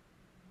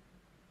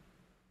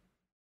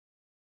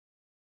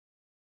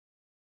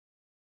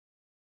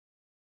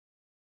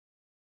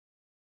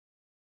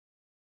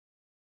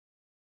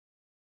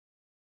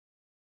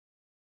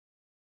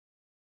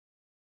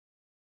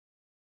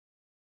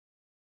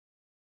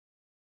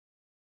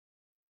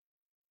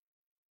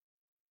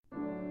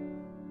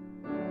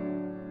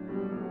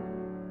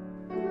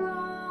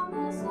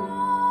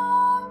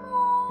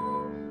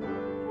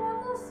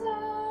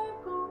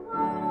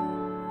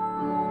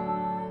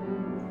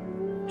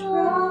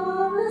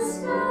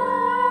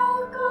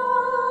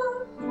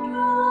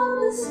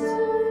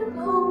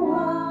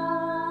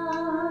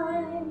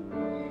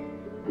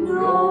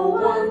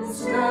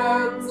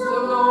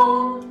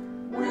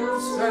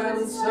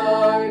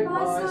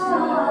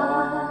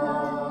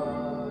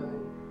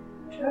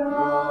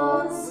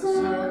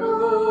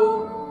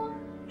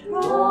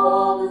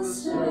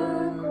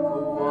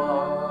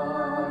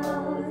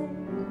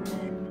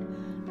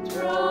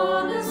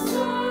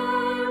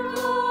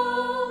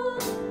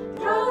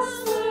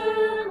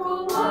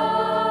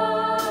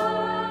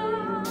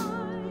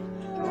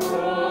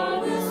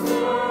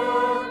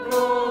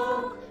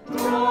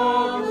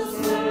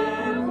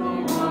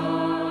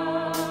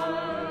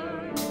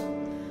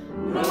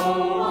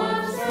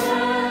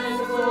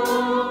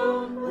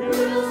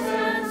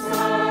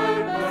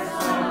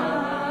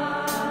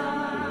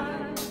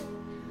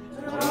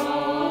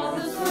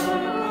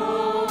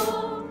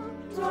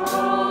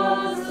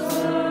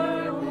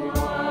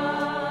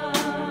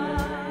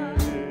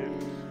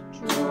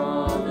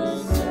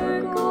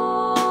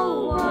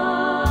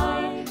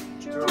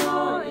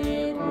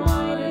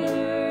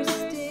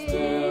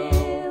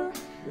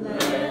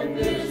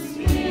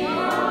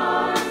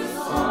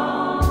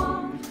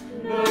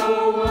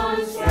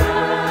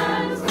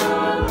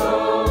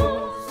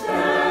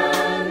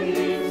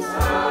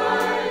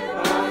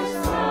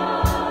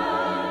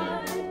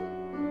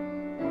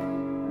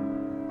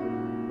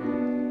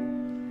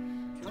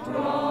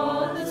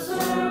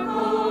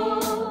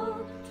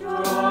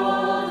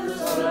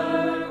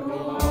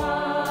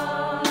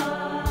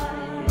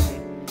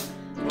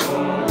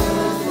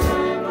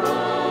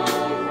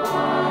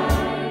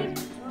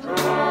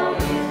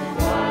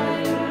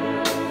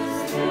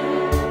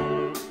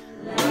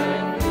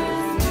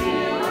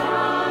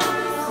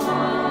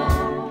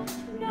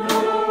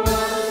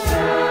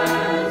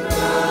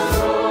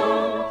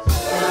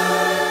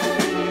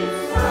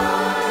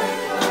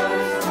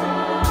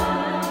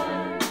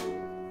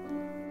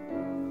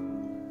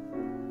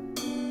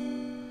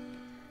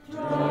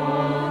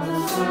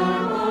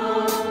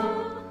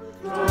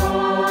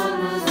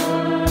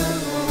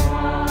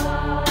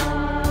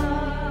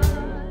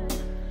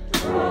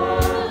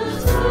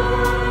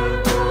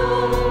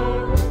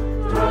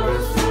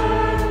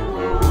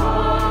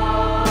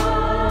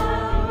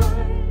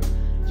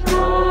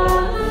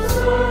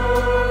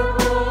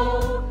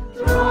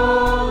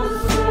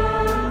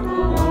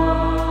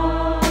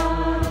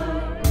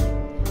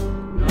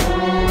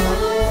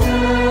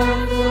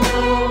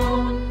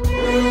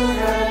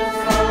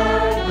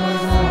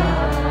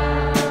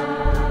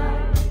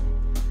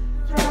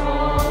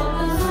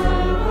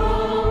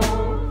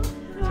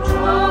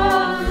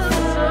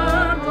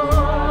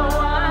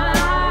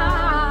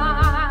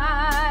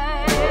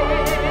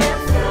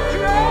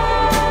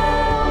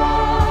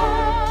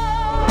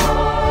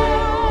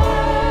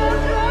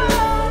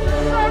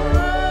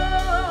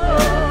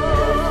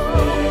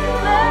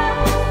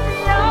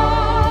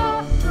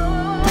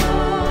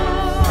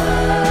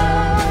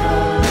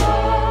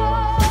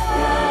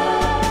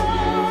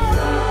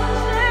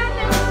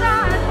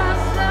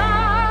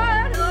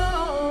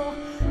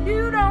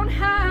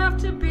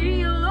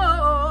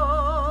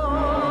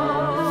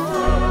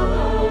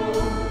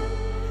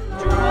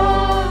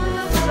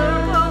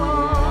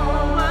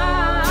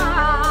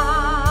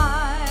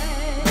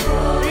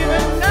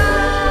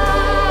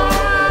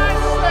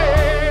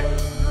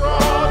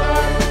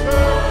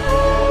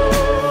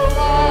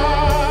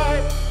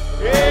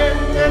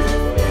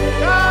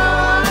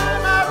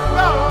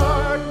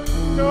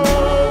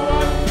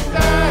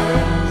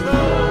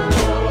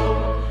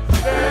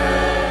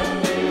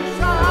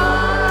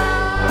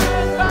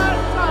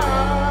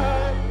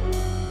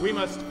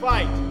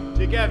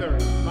 together,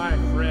 my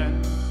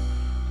friends.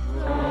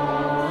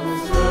 Draw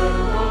the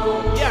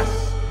circle.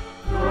 Yes,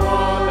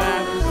 draw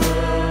that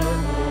circle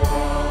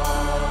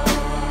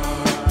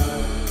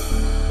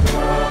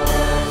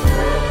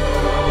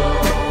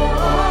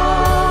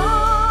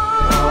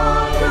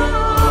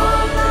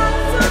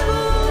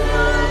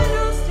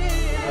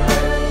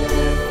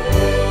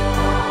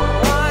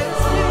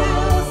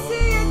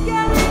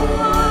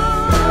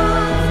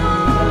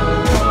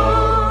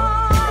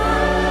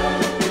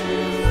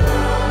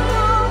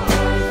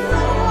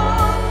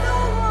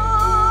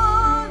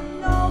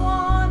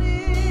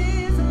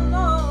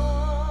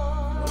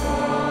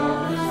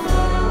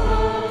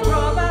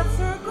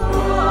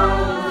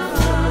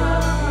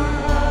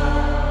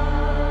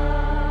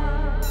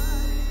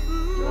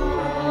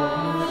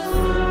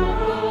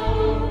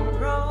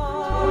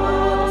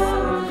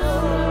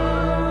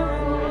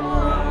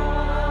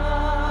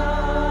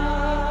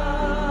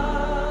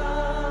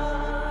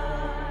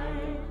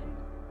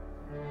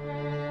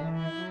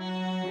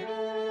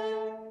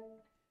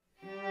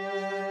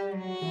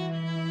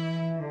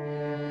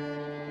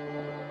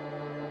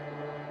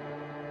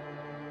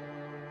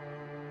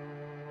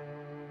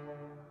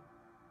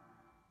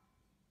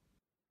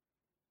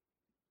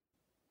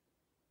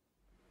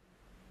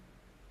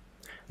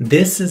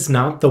This is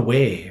not the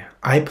way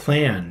I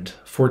planned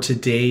for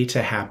today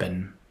to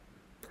happen.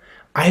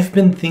 I've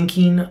been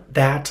thinking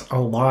that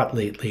a lot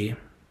lately.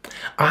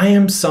 I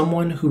am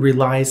someone who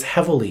relies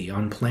heavily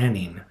on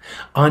planning,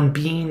 on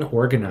being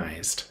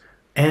organized,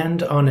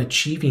 and on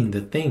achieving the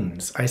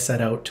things I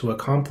set out to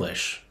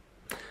accomplish.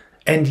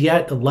 And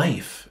yet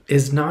life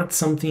is not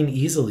something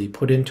easily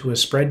put into a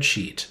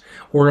spreadsheet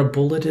or a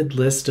bulleted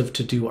list of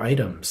to-do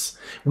items.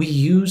 We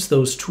use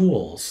those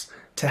tools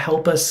to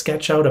help us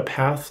sketch out a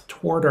path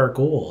toward our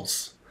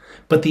goals.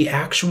 But the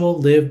actual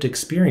lived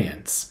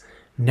experience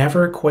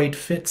never quite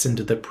fits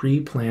into the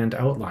pre-planned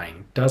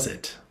outline, does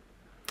it?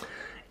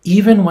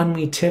 Even when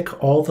we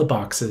tick all the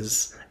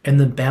boxes and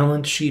the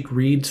balance sheet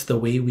reads the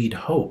way we'd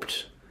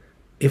hoped,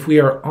 if we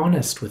are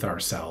honest with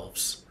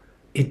ourselves,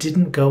 it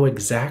didn't go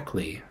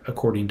exactly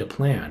according to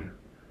plan.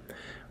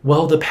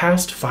 Well, the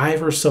past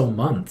 5 or so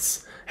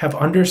months have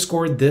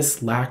underscored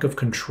this lack of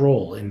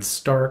control in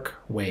stark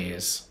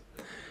ways.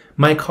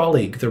 My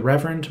colleague, the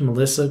Reverend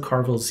Melissa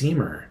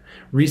Carville-Zemer,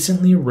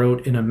 recently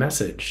wrote in a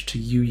message to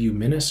UU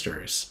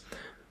ministers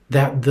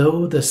that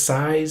though the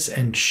size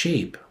and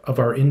shape of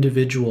our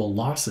individual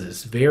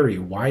losses vary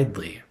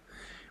widely,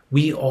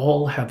 we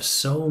all have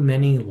so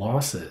many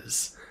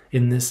losses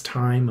in this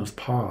time of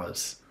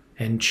pause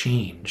and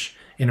change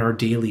in our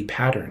daily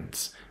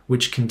patterns,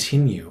 which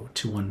continue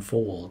to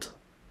unfold.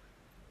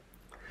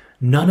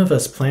 None of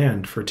us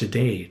planned for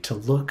today to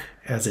look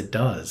as it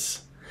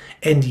does.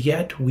 And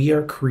yet we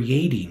are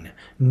creating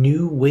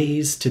new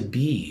ways to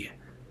be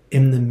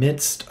in the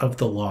midst of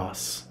the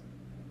loss.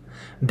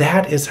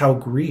 That is how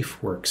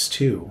grief works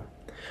too.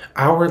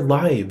 Our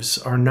lives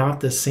are not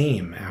the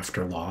same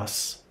after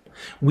loss.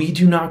 We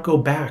do not go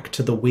back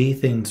to the way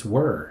things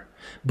were,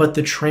 but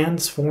the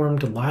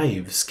transformed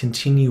lives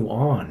continue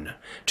on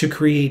to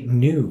create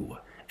new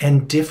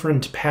and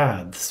different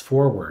paths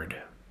forward.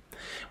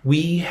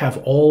 We have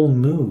all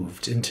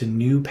moved into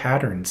new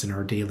patterns in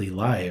our daily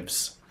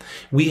lives.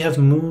 We have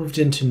moved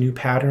into new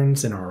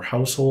patterns in our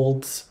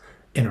households,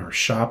 in our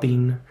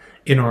shopping,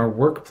 in our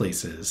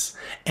workplaces,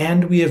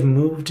 and we have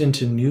moved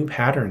into new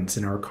patterns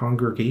in our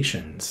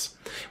congregations.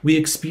 We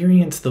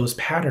experience those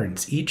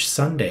patterns each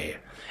Sunday,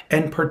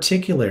 and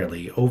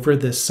particularly over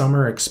this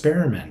summer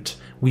experiment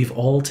we've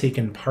all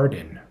taken part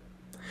in.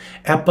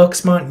 At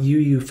BuxMont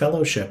UU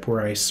Fellowship,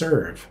 where I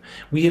serve,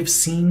 we have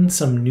seen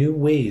some new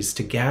ways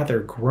to gather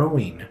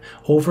growing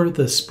over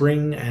the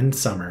spring and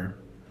summer.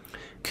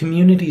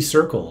 Community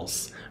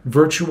circles,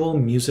 virtual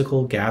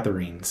musical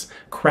gatherings,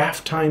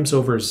 craft times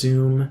over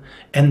Zoom,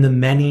 and the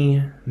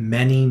many,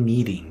 many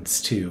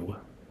meetings too.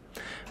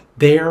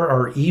 There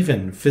are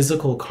even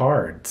physical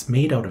cards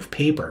made out of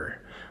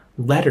paper,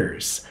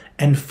 letters,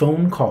 and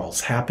phone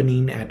calls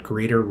happening at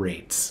greater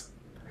rates.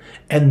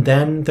 And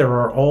then there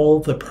are all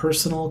the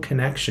personal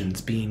connections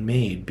being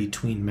made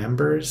between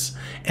members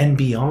and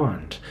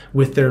beyond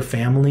with their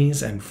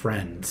families and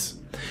friends.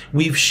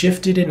 We've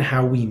shifted in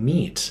how we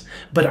meet,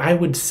 but I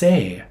would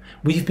say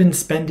we've been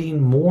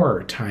spending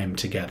more time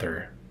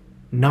together,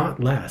 not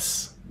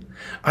less.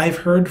 I've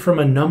heard from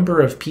a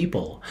number of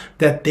people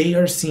that they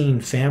are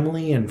seeing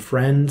family and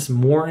friends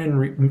more in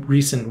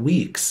recent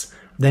weeks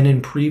than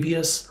in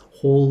previous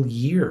whole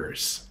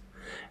years.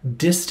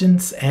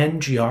 Distance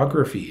and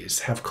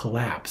geographies have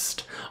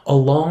collapsed,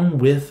 along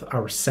with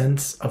our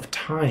sense of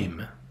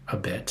time a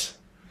bit.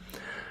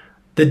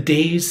 The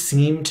days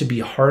seem to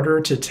be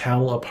harder to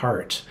tell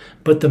apart,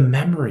 but the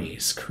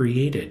memories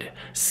created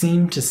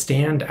seem to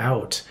stand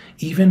out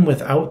even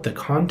without the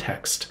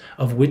context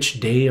of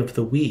which day of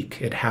the week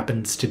it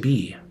happens to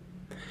be.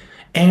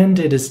 And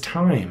it is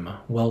time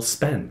well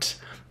spent,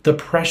 the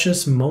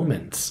precious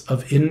moments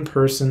of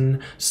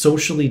in-person,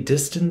 socially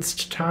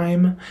distanced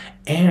time,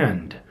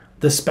 and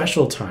the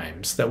special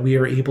times that we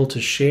are able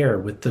to share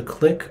with the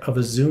click of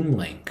a Zoom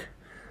link.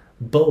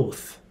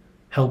 Both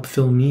help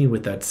fill me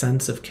with that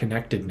sense of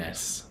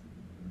connectedness.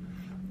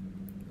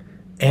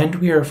 And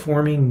we are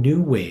forming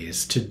new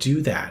ways to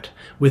do that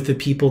with the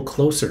people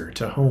closer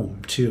to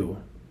home, too.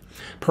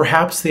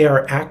 Perhaps they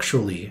are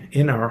actually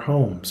in our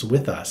homes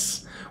with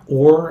us,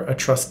 or a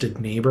trusted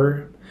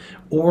neighbor,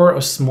 or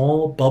a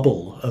small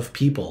bubble of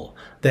people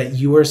that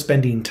you are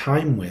spending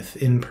time with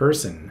in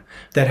person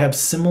that have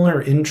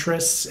similar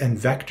interests and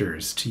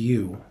vectors to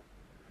you.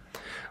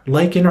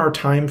 Like in our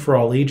Time for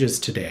All Ages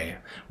today,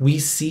 we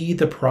see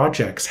the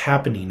projects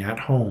happening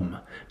at home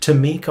to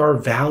make our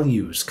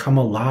values come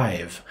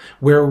alive,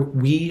 where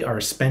we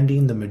are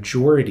spending the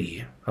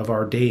majority of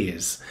our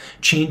days,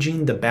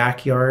 changing the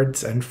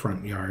backyards and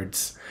front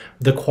yards,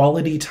 the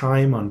quality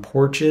time on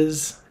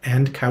porches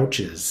and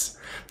couches,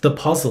 the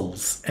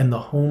puzzles and the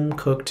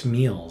home-cooked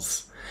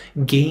meals,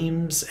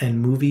 games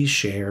and movies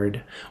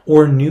shared,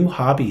 or new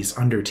hobbies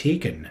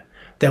undertaken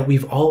that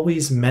we've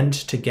always meant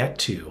to get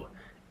to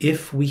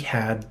if we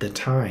had the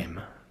time.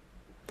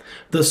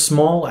 The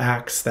small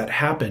acts that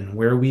happen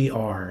where we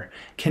are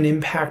can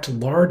impact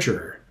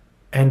larger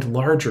and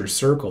larger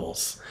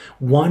circles.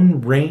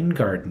 One rain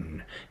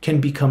garden can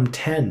become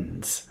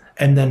tens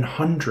and then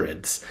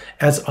hundreds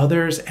as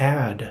others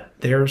add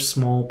their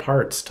small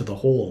parts to the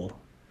whole.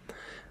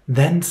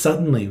 Then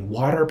suddenly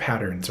water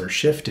patterns are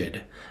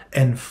shifted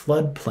and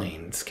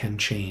floodplains can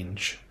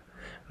change.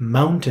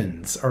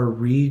 Mountains are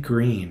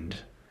regreened.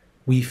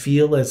 We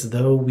feel as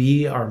though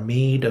we are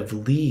made of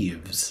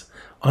leaves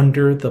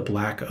under the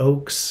black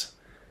oaks,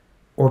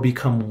 or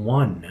become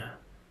one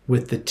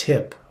with the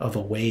tip of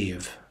a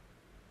wave.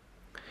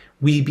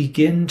 We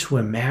begin to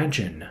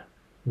imagine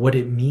what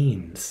it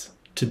means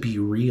to be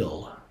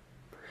real.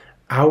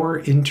 Our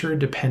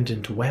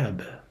interdependent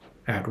web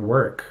at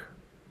work.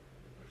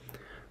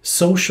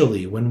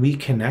 Socially, when we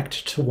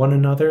connect to one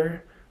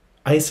another,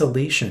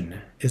 isolation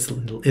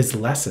is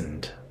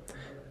lessened.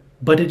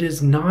 But it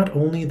is not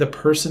only the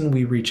person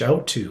we reach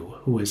out to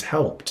who is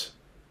helped.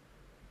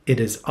 It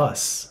is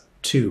us,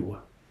 too.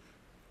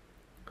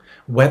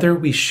 Whether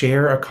we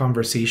share a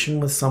conversation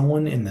with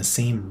someone in the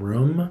same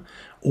room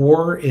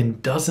or in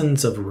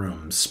dozens of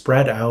rooms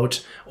spread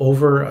out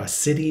over a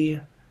city,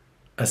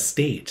 a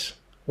state,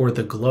 or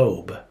the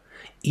globe,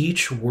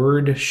 each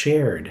word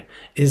shared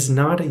is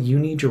not a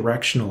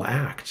unidirectional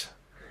act.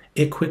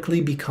 It quickly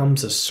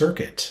becomes a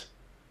circuit,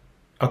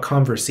 a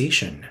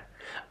conversation,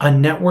 a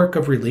network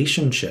of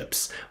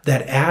relationships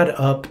that add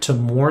up to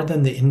more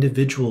than the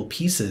individual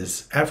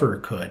pieces ever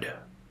could.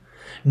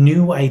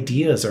 New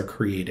ideas are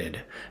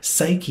created,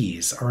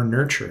 psyches are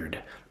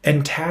nurtured,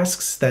 and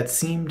tasks that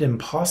seemed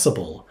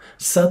impossible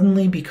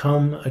suddenly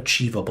become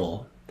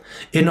achievable.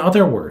 In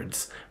other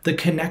words, the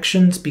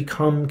connections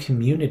become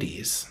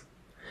communities.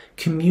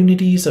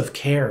 Communities of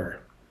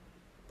care,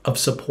 of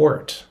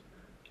support,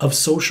 of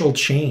social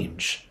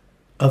change,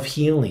 of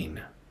healing,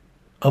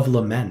 of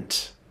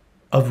lament,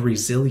 of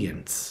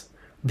resilience.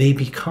 They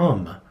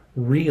become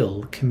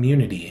real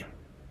community.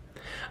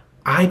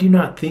 I do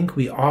not think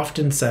we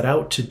often set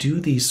out to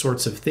do these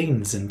sorts of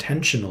things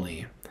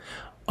intentionally.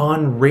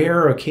 On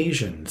rare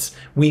occasions,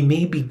 we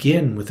may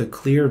begin with a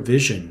clear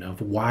vision of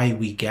why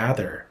we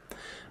gather.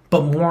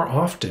 But more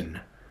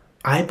often,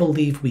 I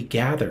believe we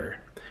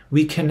gather.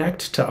 We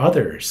connect to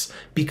others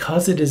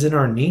because it is in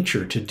our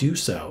nature to do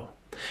so.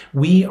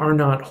 We are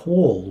not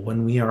whole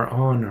when we are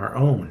on our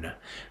own,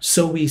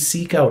 so we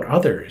seek out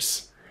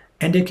others,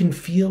 and it can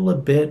feel a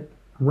bit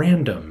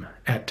random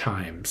at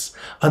times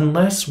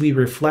unless we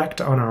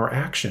reflect on our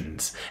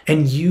actions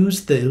and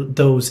use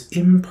those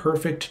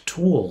imperfect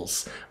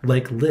tools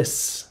like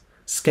lists,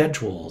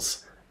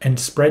 schedules, and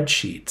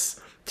spreadsheets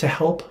to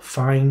help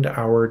find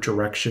our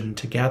direction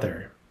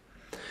together.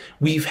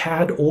 We've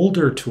had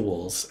older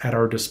tools at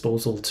our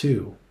disposal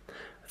too,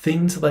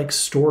 things like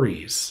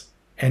stories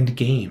and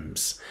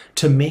games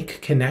to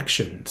make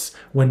connections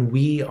when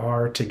we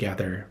are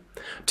together,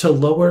 to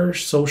lower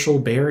social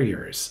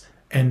barriers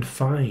and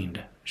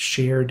find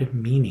shared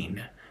meaning,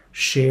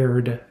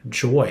 shared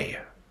joy.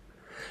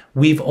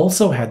 We've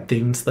also had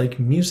things like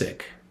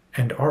music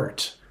and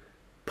art,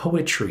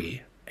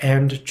 poetry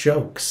and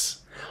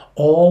jokes.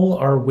 All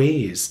are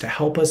ways to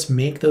help us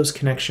make those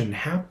connections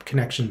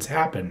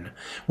happen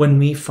when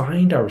we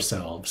find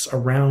ourselves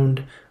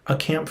around a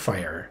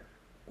campfire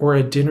or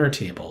a dinner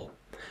table,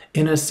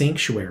 in a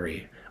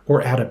sanctuary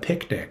or at a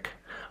picnic,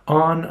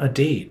 on a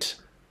date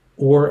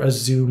or a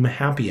Zoom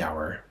happy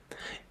hour,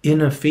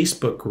 in a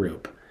Facebook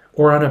group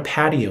or on a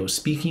patio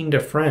speaking to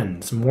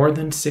friends more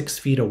than 6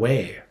 feet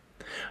away.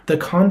 The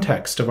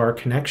context of our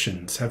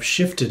connections have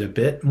shifted a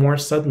bit more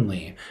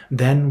suddenly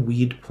than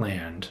we'd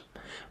planned,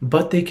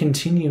 but they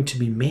continue to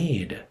be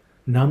made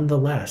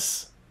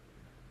nonetheless.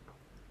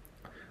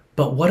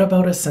 But what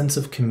about a sense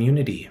of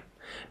community?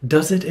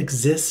 Does it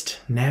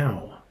exist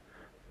now?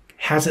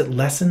 Has it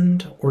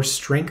lessened or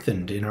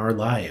strengthened in our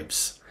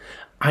lives?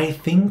 I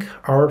think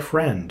our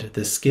friend,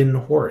 the skin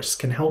horse,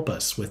 can help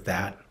us with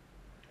that.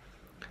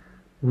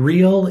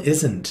 Real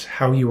isn't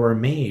how you are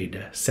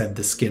made, said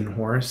the skin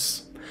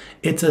horse.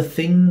 It's a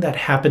thing that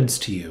happens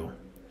to you.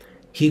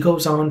 He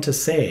goes on to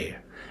say,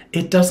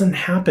 it doesn't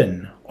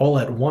happen all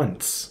at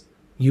once.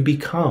 You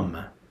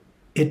become.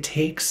 It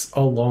takes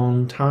a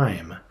long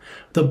time.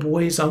 The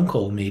boy's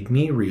uncle made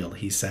me real,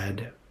 he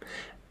said.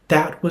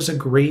 That was a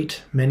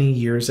great many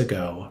years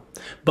ago.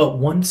 But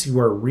once you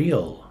are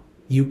real,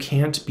 you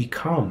can't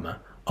become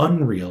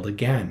unreal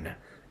again.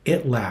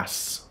 It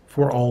lasts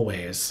for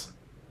always.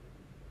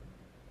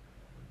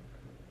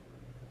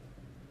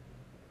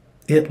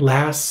 It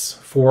lasts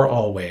for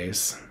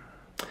always.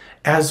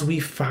 As we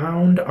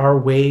found our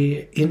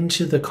way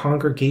into the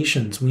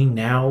congregations we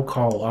now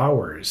call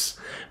ours,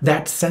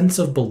 that sense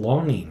of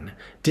belonging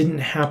didn't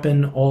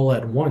happen all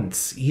at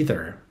once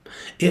either.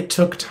 It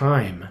took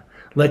time,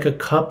 like a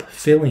cup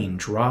filling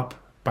drop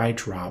by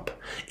drop.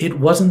 It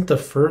wasn't the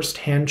first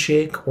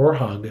handshake or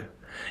hug,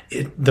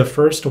 the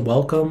first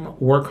welcome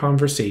or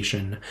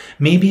conversation.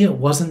 Maybe it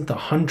wasn't the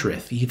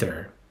 100th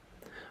either.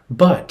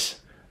 But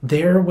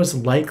there was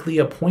likely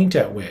a point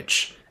at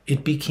which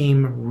it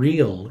became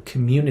real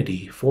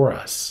community for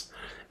us.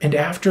 And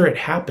after it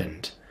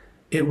happened,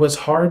 it was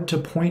hard to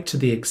point to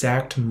the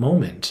exact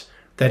moment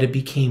that it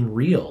became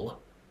real.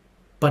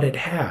 But it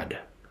had.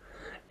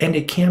 And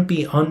it can't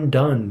be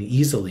undone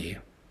easily.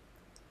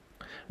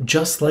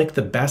 Just like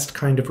the best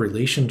kind of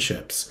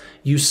relationships,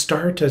 you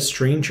start as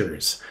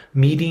strangers,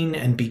 meeting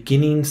and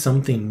beginning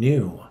something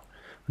new.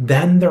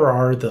 Then there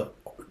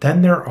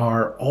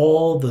are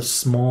all the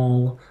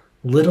small,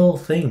 little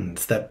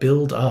things that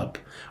build up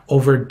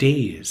over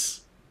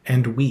days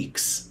and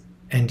weeks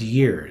and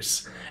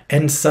years,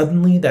 and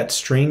suddenly that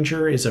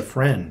stranger is a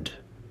friend,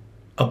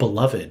 a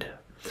beloved,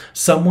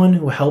 someone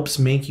who helps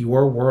make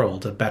your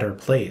world a better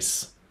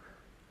place.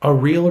 A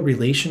real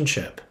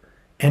relationship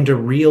and a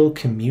real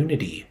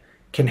community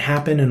can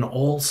happen in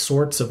all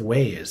sorts of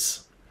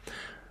ways.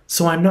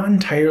 So I'm not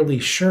entirely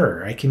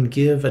sure I can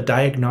give a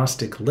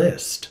diagnostic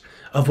list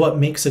of what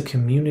makes a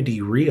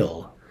community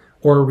real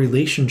or a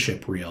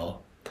relationship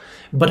real.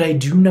 But I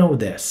do know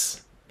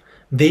this.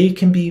 They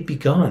can be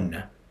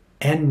begun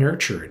and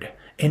nurtured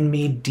and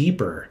made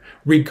deeper,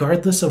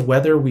 regardless of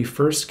whether we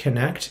first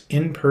connect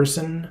in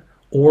person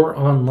or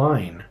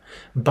online,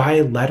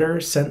 by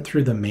letter sent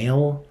through the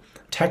mail,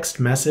 text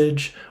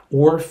message,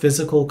 or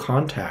physical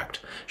contact,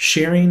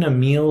 sharing a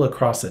meal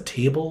across a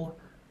table,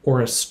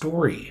 or a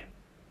story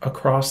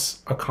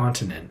across a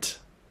continent.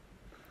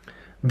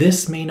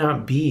 This may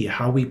not be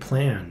how we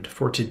planned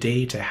for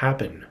today to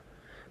happen,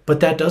 but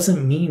that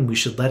doesn't mean we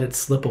should let it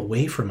slip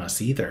away from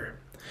us either.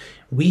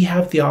 We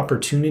have the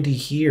opportunity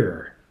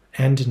here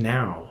and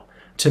now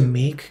to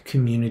make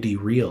community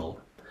real,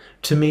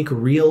 to make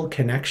real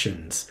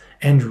connections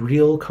and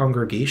real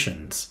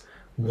congregations,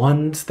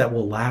 ones that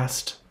will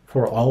last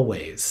for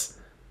always,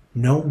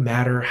 no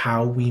matter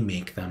how we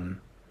make them.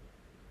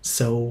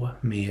 So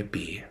may it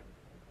be.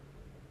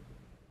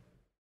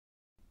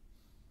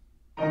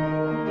 From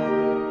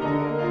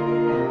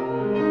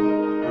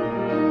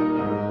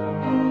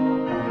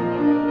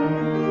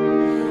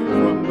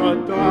the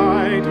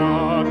light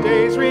of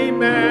days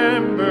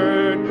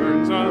remembered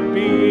burns a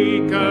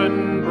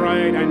beacon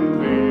bright and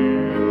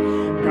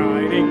clear,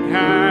 guiding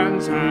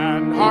hands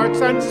and hearts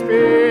and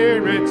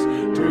spirits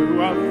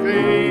to a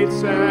faith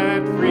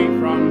set free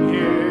from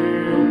here.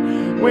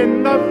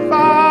 When the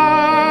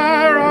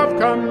fire of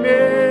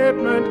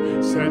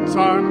commitment sets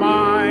our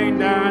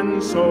mind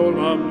and soul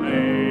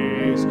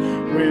ablaze,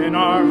 when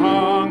our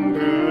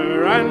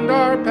hunger and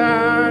our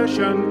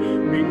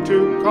passion meet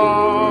to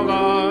call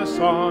us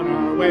on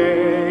our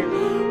way,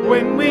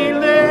 when we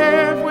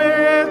live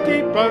with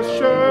deep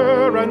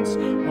assurance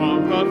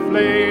of the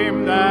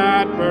flame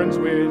that burns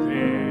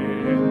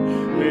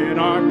within, then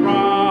our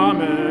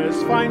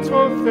promise finds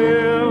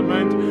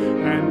fulfillment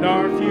and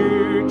our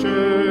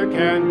future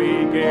can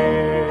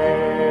begin.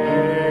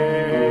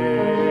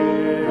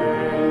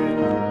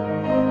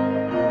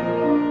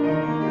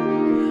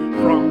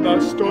 From the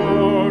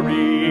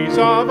stories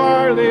of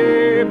our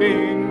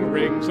living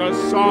rings a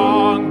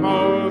song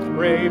both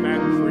brave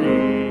and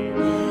free,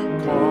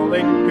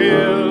 calling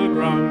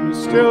pilgrims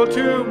still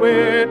to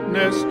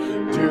witness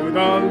to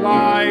the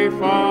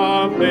life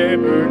of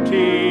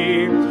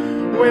liberty.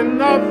 When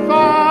the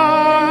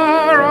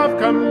fire of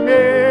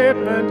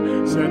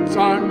commitment sets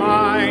our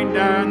mind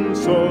and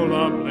soul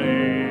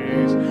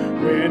ablaze,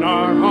 when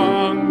our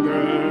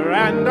hunger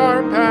and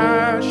our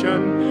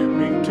passion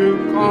meet to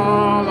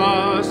call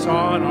us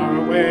on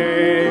our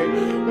way,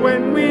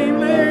 when we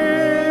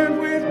live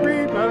with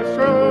deep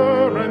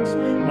assurance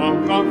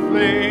of the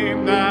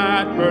flame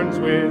that burns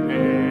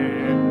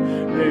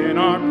within, then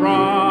our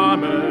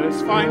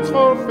promise finds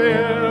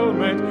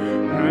fulfillment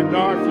and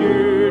our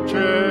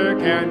future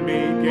can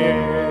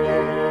begin.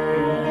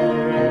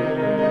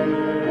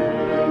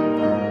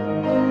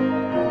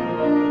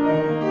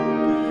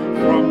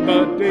 From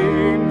the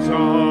days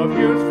of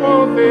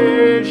youthful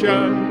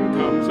vision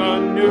comes a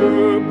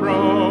new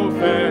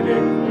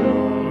prophetic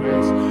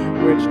voice,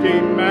 which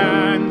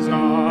demands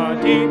a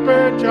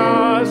deeper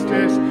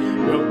justice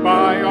built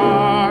by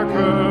our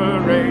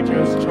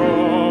courageous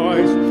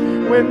choice.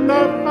 When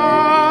the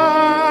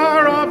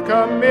fire of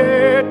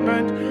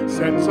commitment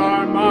sets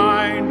our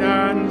mind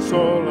and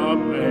soul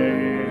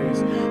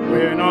ablaze,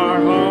 when our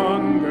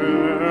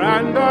hunger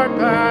and our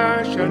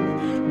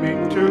passion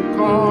meet to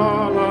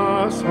call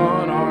us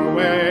on our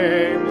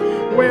way,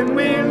 when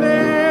we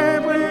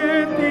live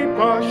with deep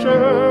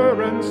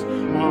assurance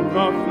of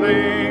the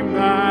flame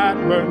that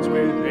burns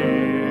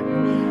within,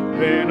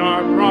 then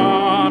our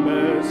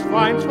promise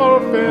finds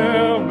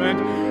fulfillment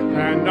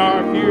and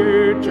our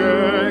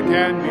future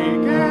can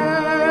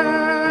begin.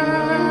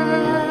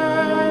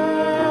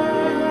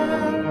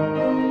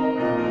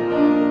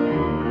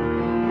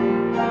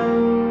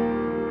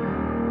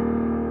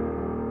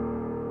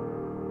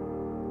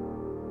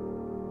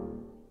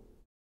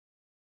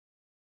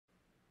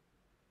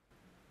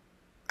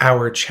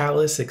 Our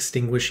chalice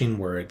extinguishing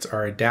words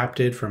are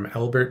adapted from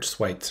Albert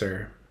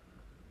Schweitzer.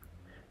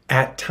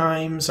 At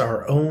times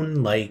our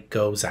own light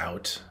goes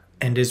out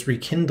and is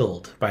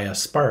rekindled by a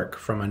spark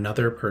from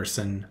another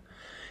person.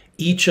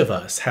 Each of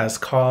us has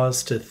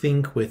cause to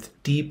think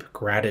with deep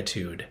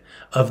gratitude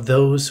of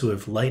those who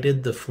have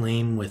lighted the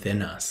flame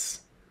within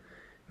us.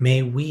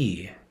 May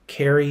we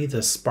carry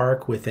the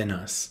spark within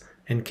us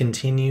and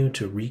continue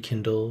to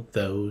rekindle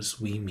those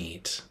we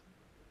meet.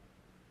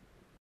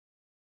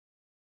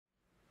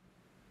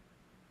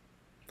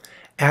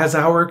 As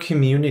our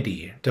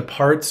community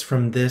departs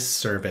from this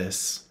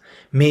service,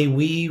 may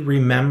we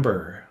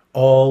remember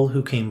all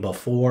who came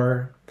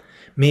before.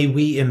 May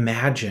we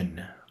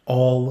imagine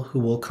all who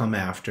will come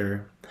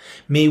after.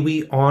 May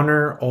we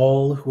honor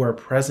all who are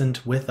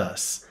present with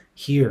us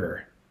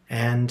here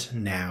and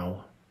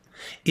now.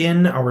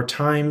 In our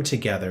time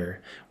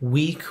together,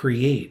 we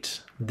create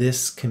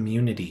this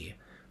community,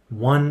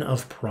 one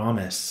of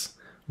promise,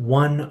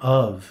 one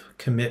of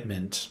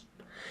commitment.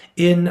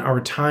 In our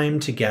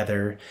time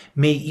together,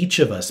 may each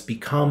of us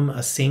become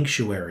a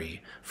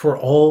sanctuary for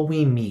all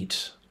we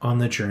meet on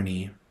the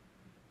journey.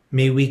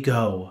 May we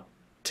go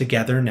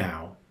together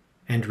now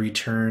and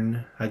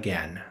return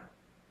again.